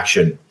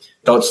distraction.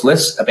 So it's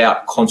less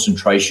about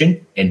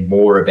concentration and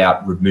more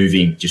about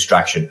removing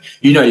distraction.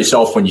 You know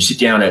yourself, when you sit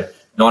down at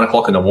 9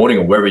 o'clock in the morning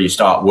or wherever you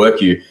start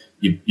work, you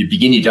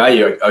begin your day,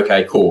 you're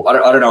okay, cool. I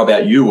don't know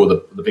about you or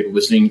the people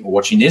listening or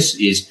watching this,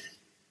 is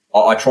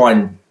I try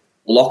and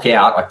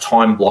I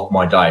time block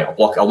my day. I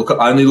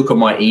only look at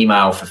my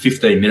email for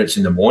 15 minutes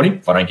in the morning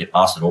if I don't get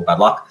past it, all bad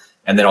luck.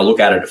 And then I look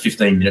at it at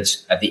 15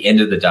 minutes at the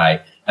end of the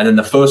day. And then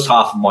the first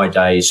half of my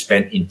day is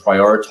spent in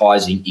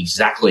prioritizing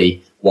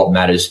exactly what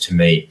matters to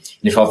me.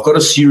 And if I've got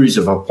a series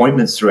of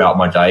appointments throughout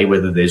my day,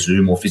 whether they're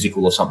Zoom or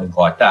physical or something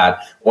like that,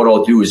 what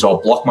I'll do is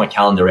I'll block my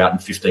calendar out in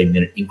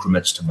 15-minute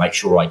increments to make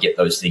sure I get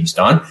those things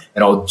done.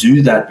 And I'll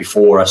do that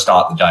before I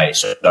start the day.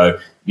 So,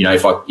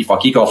 if I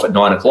kick off at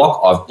 9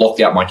 o'clock, I've blocked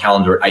out my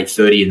calendar at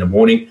 8:30 in the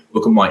morning,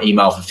 look at my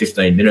email for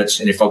 15 minutes.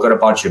 And if I've got a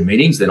bunch of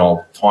meetings, then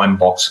I'll time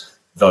box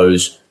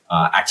those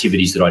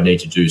activities that I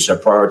need to do. So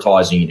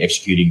prioritizing and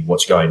executing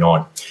what's going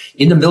on.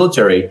 In the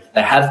military,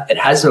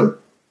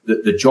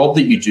 the job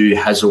that you do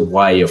has a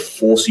way of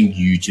forcing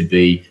you to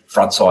be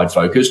front side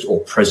focused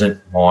or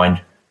present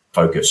mind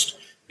focused,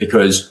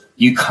 because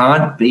you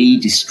can't be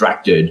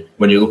distracted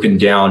when you're looking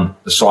down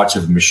the sights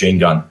of a machine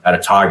gun at a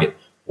target,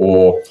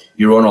 or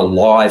you're on a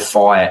live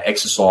fire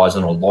exercise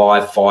on a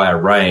live fire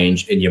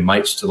range and your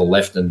mates to the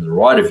left and the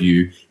right of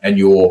you, and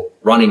you're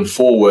running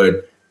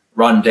forward,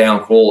 run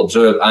down, crawl,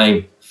 observe,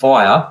 aim,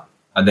 fire,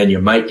 and then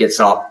your mate gets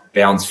up,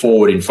 bounds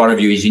forward in front of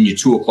you, he's in your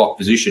 2 o'clock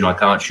position, I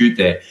can't shoot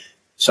there.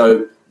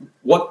 So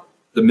what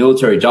the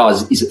military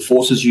does is it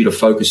forces you to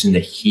focus in the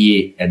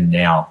here and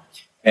now.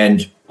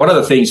 And one of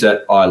the things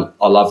that I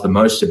love the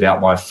most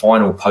about my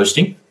final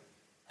posting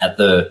at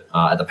the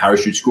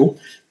parachute school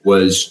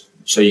was,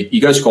 so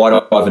you go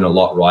skydiving a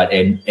lot, right?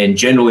 And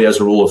generally, as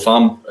a rule of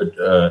thumb,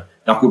 a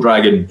knuckle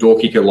dragon door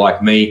kicker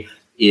like me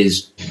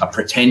is a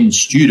pretend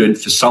student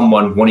for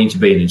someone wanting to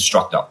be an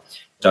instructor.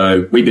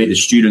 So we be the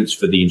students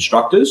for the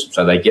instructors,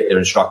 so they get their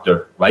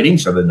instructor rating,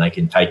 so then they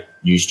can take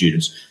new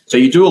students. So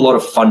you do a lot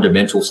of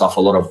fundamental stuff, a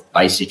lot of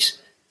basics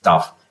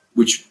stuff,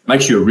 which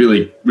makes you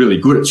really, really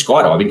good at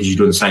skydiving because you're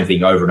doing the same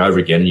thing over and over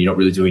again and you're not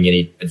really doing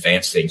any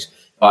advanced things.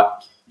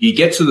 But you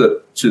get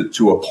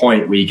to a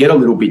point where you get a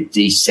little bit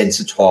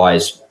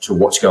desensitized to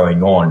what's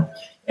going on.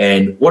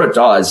 And what it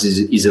does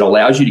is it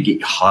allows you to get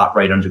your heart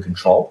rate under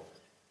control.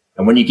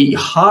 And when you get your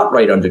heart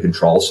rate under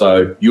control,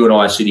 so you and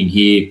I are sitting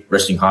here,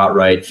 resting heart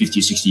rate,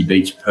 50, 60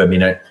 beats per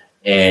minute,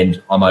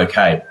 and I'm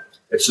okay.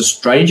 It's the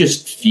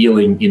strangest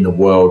feeling in the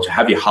world to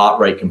have your heart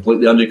rate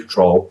completely under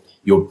control,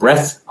 your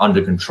breath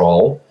under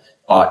control,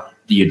 but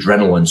the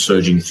adrenaline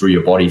surging through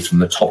your body from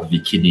the top of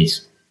your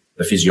kidneys,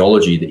 the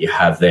physiology that you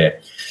have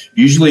there.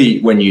 Usually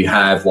when you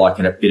have like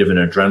a bit of an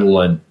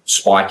adrenaline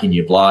spike in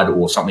your blood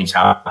or something's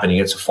happening,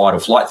 it's a fight or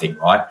flight thing,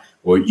 right?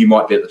 Or you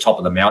might be at the top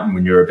of the mountain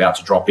when you're about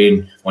to drop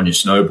in on your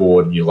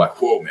snowboard and you're like,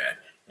 whoa, man.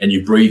 And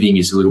your breathing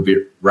is a little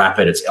bit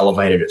rapid, it's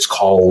elevated, it's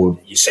cold,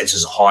 your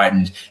senses are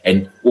heightened,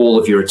 and all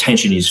of your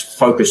attention is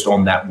focused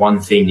on that one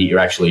thing that you're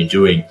actually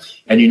doing.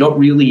 And you're not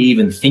really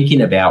even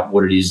thinking about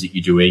what it is that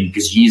you're doing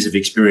because years of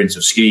experience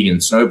of skiing and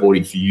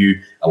snowboarding for you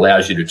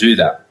allows you to do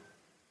that.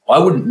 I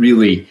wouldn't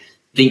really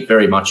think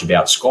very much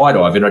about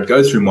skydiving. I'd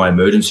go through my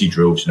emergency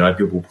drills,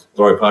 people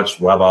throw a punch,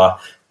 blah, blah,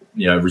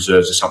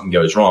 reserves if something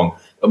goes wrong.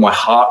 But my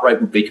heart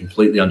rate would be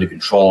completely under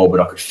control,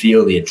 but I could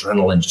feel the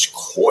adrenaline just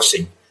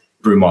coursing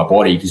through my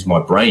body because my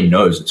brain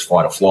knows it's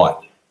fight or flight.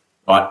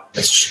 But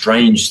it's a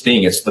strange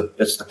thing. It's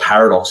the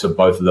paradox of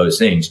both of those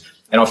things.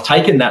 And I've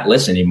taken that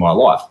lesson in my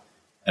life,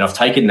 and I've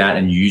taken that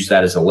and used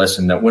that as a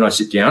lesson that when I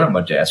sit down at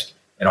my desk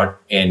and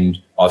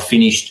I've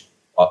finished,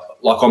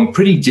 I'm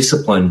pretty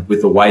disciplined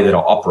with the way that I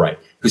operate.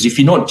 Because if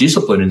you're not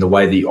disciplined in the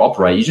way that you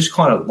operate, you just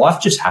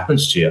life just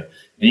happens to you, and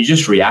you're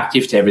just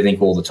reactive to everything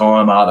all the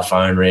time. The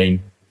phone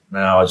ring.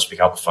 No, I just pick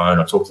up the phone.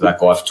 I talk to that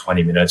guy for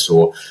 20 minutes,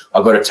 or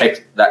I got a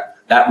text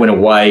that went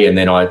away, and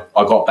then I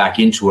got back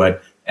into it,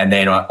 and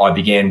then I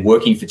began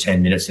working for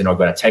 10 minutes, then I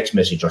got a text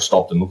message, I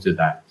stopped and looked at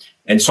that.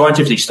 And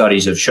scientific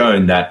studies have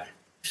shown that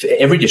for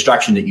every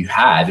distraction that you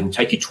have, it will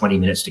take you 20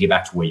 minutes to get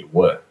back to where you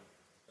were.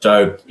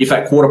 So if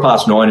at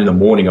 9:15 in the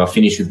morning I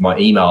finish with my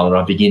email and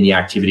I begin the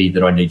activity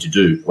that I need to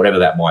do, whatever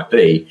that might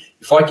be,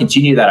 if I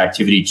continue that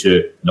activity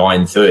to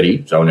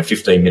 9:30, so in a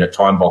 15-minute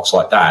time box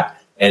like that,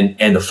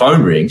 and the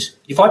phone rings,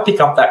 if I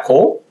pick up that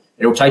call,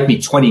 it'll take me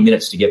 20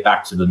 minutes to get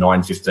back to the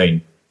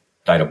 9:15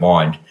 state of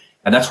mind.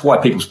 And that's why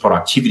people's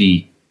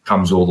productivity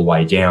comes all the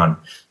way down.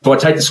 So I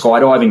take the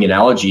skydiving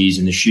analogies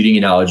and the shooting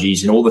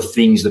analogies and all the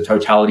things, the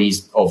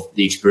totalities of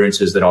the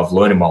experiences that I've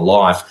learned in my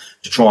life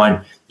to try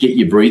and get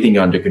your breathing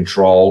under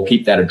control,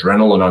 keep that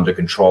adrenaline under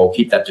control,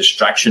 keep that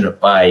distraction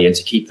at bay, and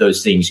to keep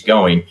those things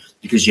going,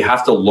 because you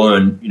have to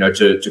learn,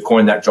 to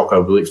coin that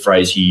Jocko Willink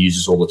phrase he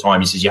uses all the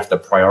time. He says you have to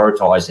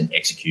prioritize and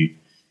execute.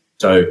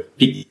 So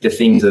pick the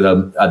things that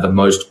are the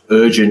most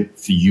urgent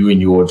for you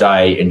in your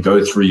day and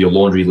go through your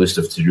laundry list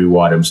of to-do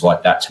items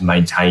like that to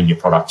maintain your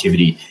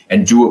productivity,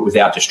 and do it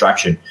without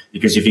distraction.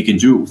 Because if you can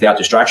do it without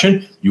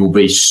distraction, you will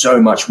be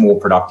so much more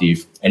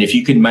productive. And if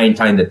you can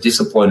maintain the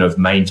discipline of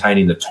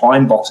maintaining the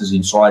time boxes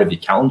inside of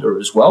your calendar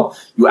as well,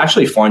 you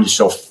actually find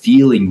yourself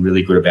feeling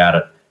really good about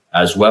it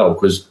as well.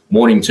 Because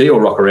morning tea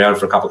will rock around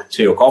for a cup of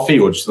tea or coffee,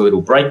 or just a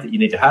little break that you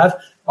need to have.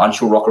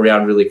 Lunch will rock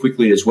around really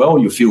quickly as well.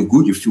 You'll feel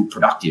good. You'll feel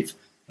productive.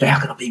 So how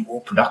can I be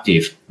more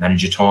productive?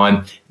 Manage your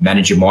time,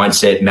 manage your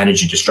mindset,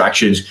 manage your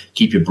distractions,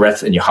 keep your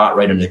breath and your heart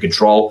rate under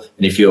control.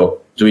 And if you're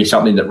doing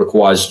something that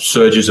requires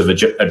surges of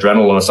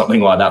adrenaline or something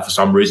like that for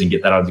some reason,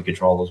 get that under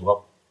control as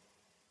well.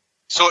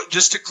 So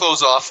just to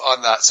close off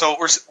on that, so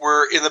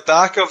we're in the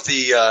back of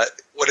the,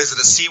 what is it,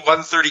 a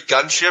C-130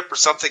 gunship or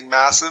something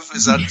massive?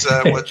 Is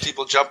that what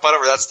people jump out of,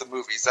 or that's the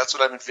movies? That's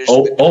what I'm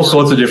envisioning. All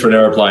sorts of different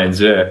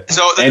airplanes, yeah.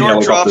 So the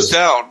door drops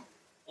down.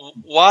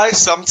 Why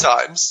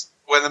sometimes,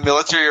 when the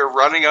military are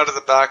running out of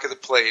the back of the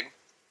plane,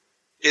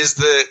 is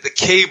the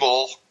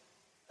cable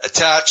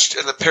attached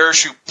and the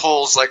parachute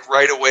pulls like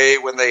right away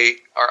when they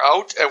are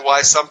out, and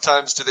why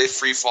sometimes do they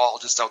free fall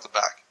just out the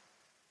back?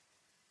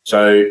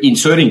 So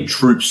inserting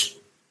troops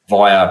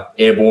via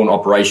airborne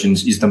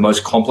operations is the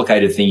most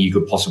complicated thing you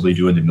could possibly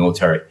do in the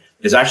military.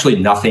 There's actually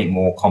nothing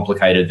more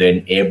complicated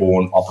than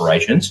airborne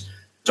operations.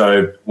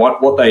 So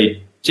what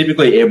they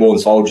typically, airborne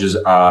soldiers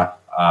are,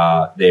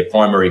 their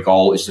primary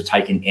goal is to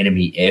take an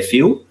enemy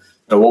airfield.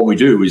 So what we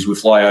do is we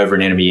fly over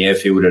an enemy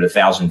airfield at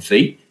 1,000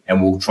 feet,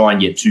 and we'll try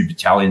and get 2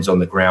 battalions on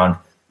the ground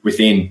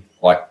within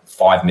like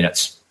 5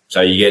 minutes.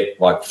 So you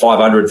get like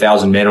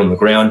 500,000 men on the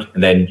ground,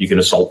 and then you can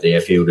assault the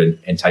airfield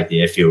and take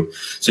the airfield.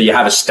 So you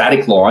have a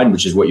static line,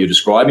 which is what you're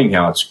describing,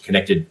 how it's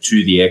connected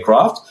to the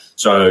aircraft.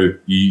 So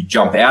you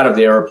jump out of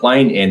the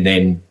aeroplane, and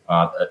then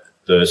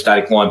the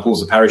static line pulls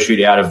the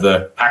parachute out of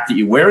the pack that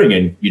you're wearing,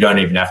 and you don't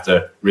even have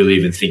to really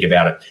even think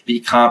about it. But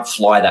you can't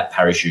fly that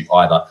parachute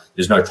either.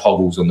 There's no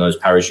toggles on those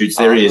parachutes.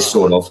 There is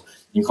sort of,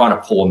 you can kind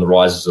of pull on the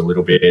risers a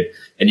little bit,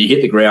 and you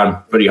hit the ground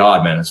pretty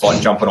hard, man. It's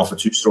like jumping off a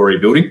 2-story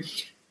building.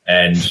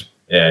 And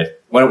yeah,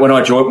 when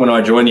I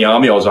joined the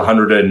army, I was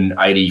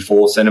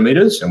 184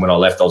 centimeters, and when I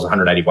left, I was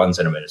 181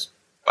 centimeters.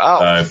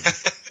 Wow.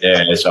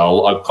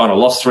 So I kind of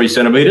lost 3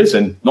 centimeters,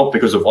 and not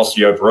because of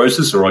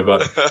osteoporosis or I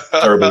got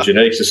terrible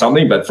genetics or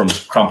something, but from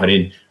crumping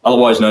in,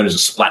 otherwise known as a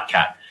splat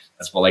cat.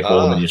 That's what they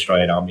call them in the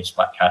Australian Army,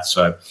 splat cats.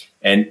 So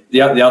And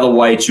the other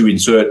way to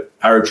insert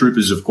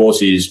paratroopers, of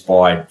course, is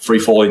by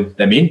free-falling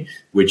them in,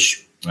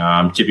 which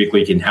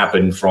typically can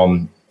happen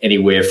from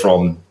anywhere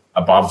from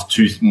above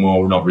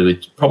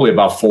probably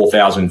above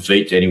 4,000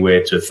 feet to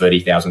anywhere to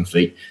 30,000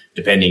 feet,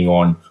 depending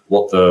on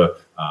what the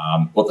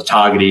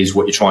target is,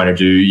 what you're trying to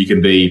do. You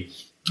can be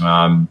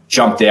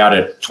jumped out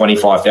at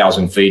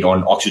 25,000 feet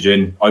on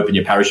oxygen, open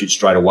your parachute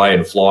straight away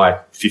and fly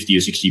 50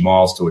 or 60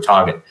 miles to a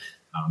target.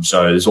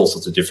 So there's all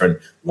sorts of different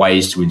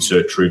ways to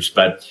insert troops.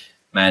 But,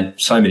 man,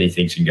 so many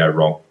things can go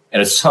wrong.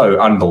 And it's so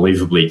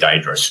unbelievably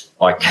dangerous.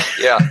 Like,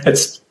 yeah,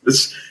 it's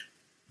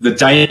the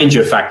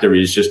danger factor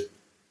is just,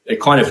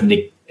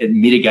 it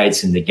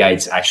mitigates and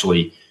negates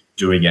actually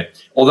doing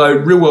it. Although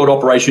real-world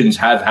operations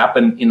have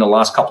happened in the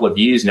last couple of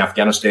years in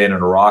Afghanistan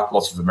and Iraq,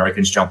 lots of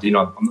Americans jumped in.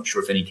 I'm not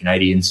sure if any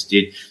Canadians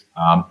did.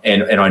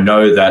 And I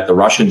know that the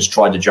Russians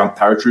tried to jump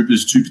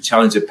paratroopers, 2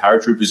 battalions of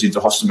paratroopers into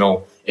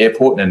Hostomel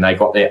Airport, and they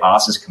got their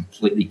asses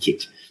completely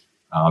kicked.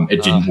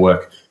 It didn't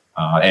work.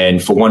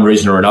 And for one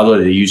reason or another,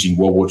 they're using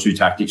World War II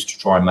tactics to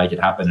try and make it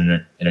happen,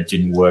 and it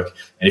didn't work.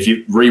 And if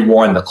you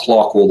rewind the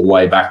clock all the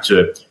way back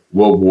to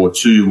World War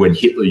II, when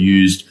Hitler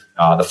used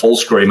the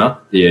Fallschirmer,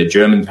 the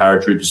German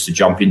paratroopers, to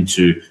jump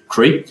into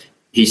Crete,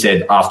 he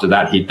said after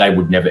that they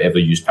would never ever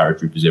use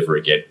paratroopers ever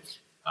again.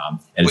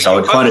 So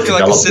it kind of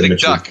developed like a sitting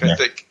duck. I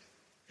think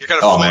you're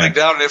kind of floating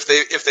down, and if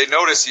they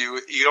notice you,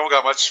 you don't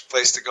got much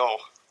place to go.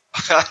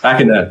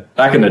 Back in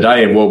the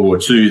day in World War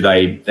II,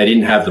 they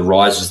didn't have the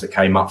risers that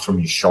came up from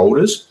your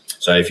shoulders.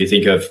 So if you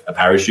think of a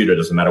parachute, it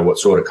doesn't matter what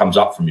sort, it comes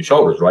up from your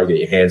shoulders, right? You get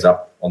your hands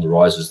up on the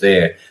risers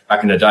there.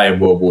 Back in the day in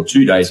World War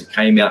II days, it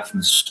came out from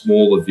the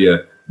small of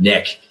your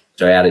neck,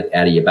 so out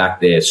of your back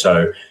there.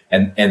 So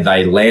and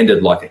they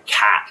landed like a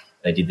cat.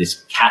 They did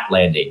this cat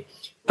landing.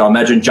 So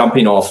imagine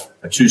jumping off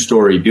a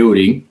 2-story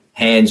building,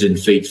 hands and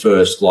feet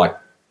first, like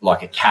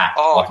a cat,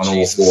 like on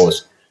all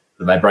fours.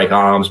 So they break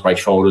arms, break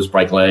shoulders,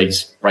 break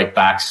legs, break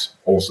backs,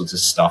 all sorts of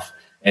stuff.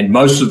 And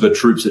most of the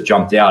troops that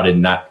jumped out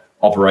in that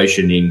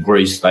operation in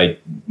Greece,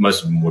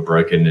 most of them were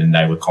broken and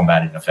they were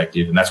combat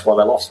ineffective, and that's why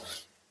they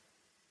lost.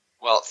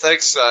 Well,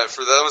 thanks for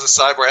that. Was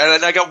a sidebar,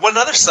 and I got one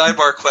other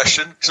sidebar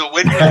question. So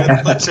when you were in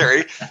the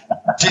military,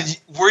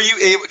 were you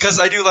able? Because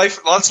I do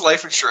lots of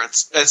life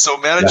insurance, and so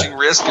managing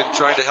risk and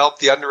trying to help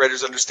the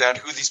underwriters understand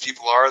who these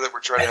people are that we're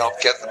trying to help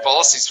get the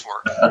policies for.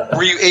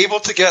 Were you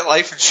able to get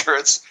life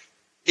insurance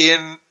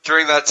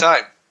during that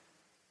time?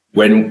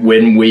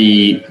 When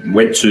we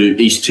went to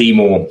East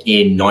Timor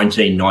in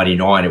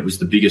 1999, it was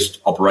the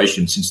biggest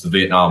operation since the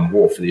Vietnam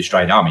War for the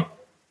Australian Army.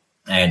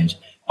 And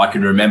I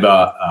can remember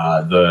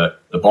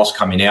the boss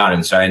coming out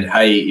and saying,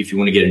 hey, if you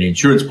want to get an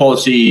insurance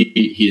policy,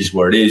 here's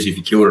where it is. If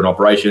you're killed in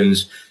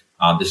operations,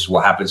 this is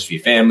what happens for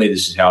your family.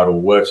 This is how it all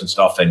works and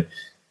stuff. And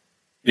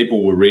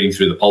people were reading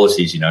through the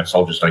policies,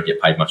 soldiers don't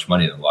get paid much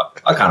money. They're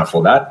like, I can't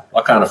afford that.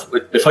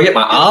 If I get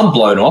my arm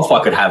blown off,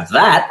 I could have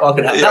that. I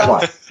could have that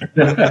one.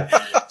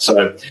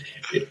 So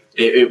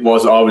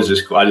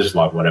I just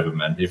like, whatever,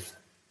 man. If,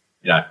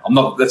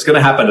 that's going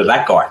to happen to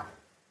that guy.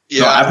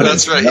 Yeah,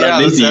 that's right.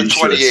 Yeah, that's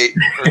 28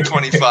 or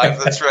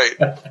 25. That's right.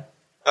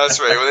 That's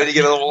right. Well, then you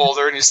get a little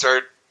older and you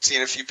start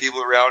seeing a few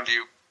people around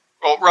you.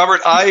 Well,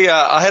 Robert,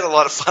 I had a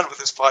lot of fun with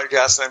this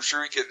podcast, and I'm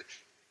sure we could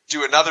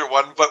do another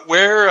one. But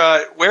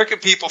where can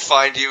people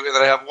find you? And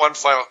then I have one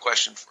final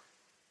question for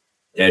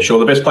you. Yeah, sure.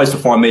 The best place to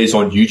find me is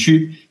on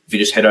YouTube. If you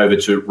just head over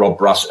to Rob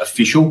Brus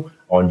Official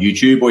on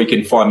YouTube, or you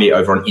can find me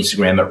over on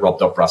Instagram at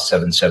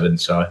rob.brus77.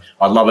 So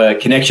I'd love a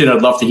connection.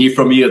 I'd love to hear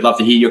from you. I'd love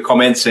to hear your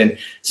comments and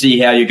see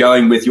how you're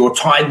going with your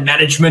time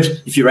management.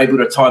 If you're able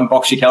to time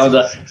box your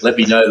calendar, let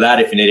me know that.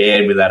 If you need a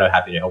hand with that, I'm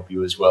happy to help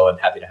you as well, and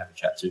happy to have a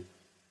chat too.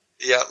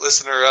 Yeah,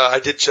 listener, I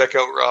did check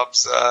out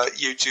Rob's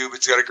YouTube.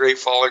 It's got a great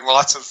following,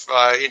 lots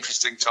of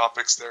interesting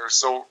topics there.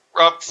 So,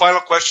 Rob, final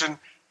question.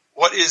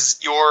 What is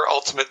your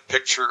ultimate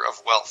picture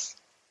of wealth?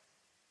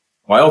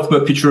 My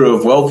ultimate picture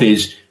of wealth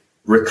is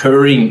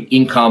recurring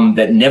income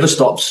that never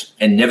stops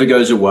and never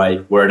goes away,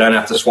 where I don't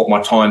have to swap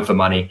my time for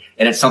money.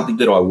 And it's something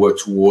that I work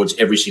towards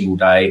every single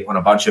day on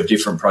a bunch of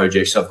different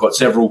projects. So I've got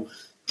several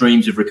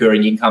streams of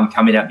recurring income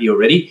coming at me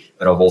already,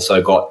 but I've also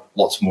got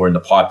lots more in the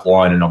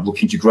pipeline, and I'm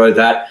looking to grow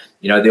that.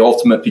 The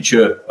ultimate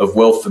picture of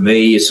wealth for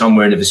me is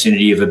somewhere in the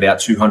vicinity of about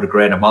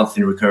 $200,000 a month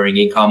in recurring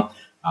income,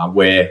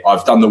 where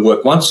I've done the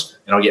work once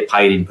and I get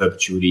paid in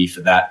perpetuity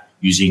for that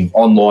using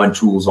online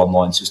tools,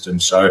 online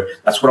systems. So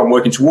that's what I'm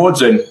working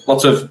towards, and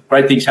lots of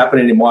great things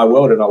happening in my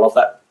world, and I love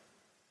that.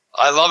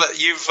 I love it.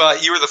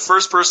 You were the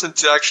first person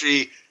to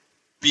actually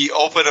be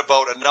open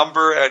about a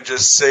number and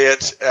just say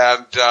it,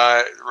 and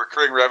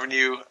recurring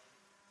revenue.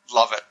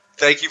 Love it.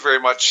 Thank you very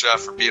much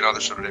for being on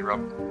the show today,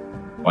 Rob.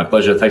 My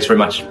pleasure. Thanks very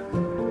much.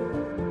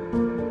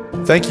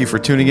 Thank you for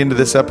tuning into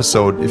this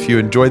episode. If you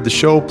enjoyed the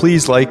show,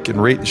 please like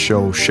and rate the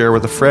show, share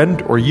with a friend,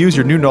 or use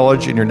your new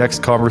knowledge in your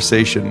next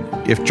conversation.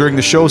 If during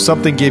the show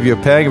something gave you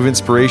a pang of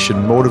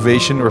inspiration,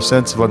 motivation, or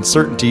sense of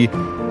uncertainty,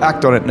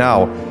 act on it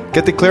now.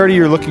 Get the clarity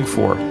you're looking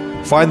for.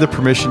 Find the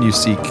permission you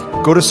seek.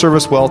 Go to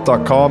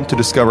servicewealth.com to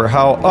discover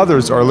how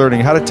others are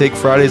learning how to take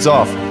Fridays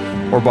off,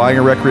 or buying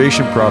a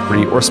recreation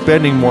property, or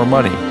spending more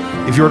money.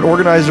 If you're an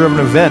organizer of an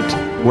event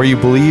where you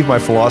believe my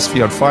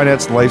philosophy on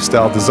finance and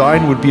lifestyle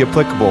design would be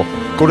applicable,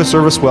 go to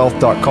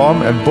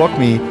servicewealth.com and book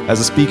me as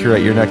a speaker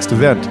at your next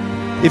event.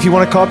 If you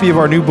want a copy of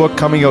our new book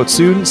coming out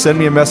soon, send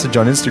me a message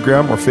on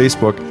Instagram or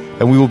Facebook,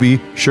 and we will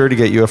be sure to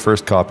get you a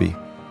first copy.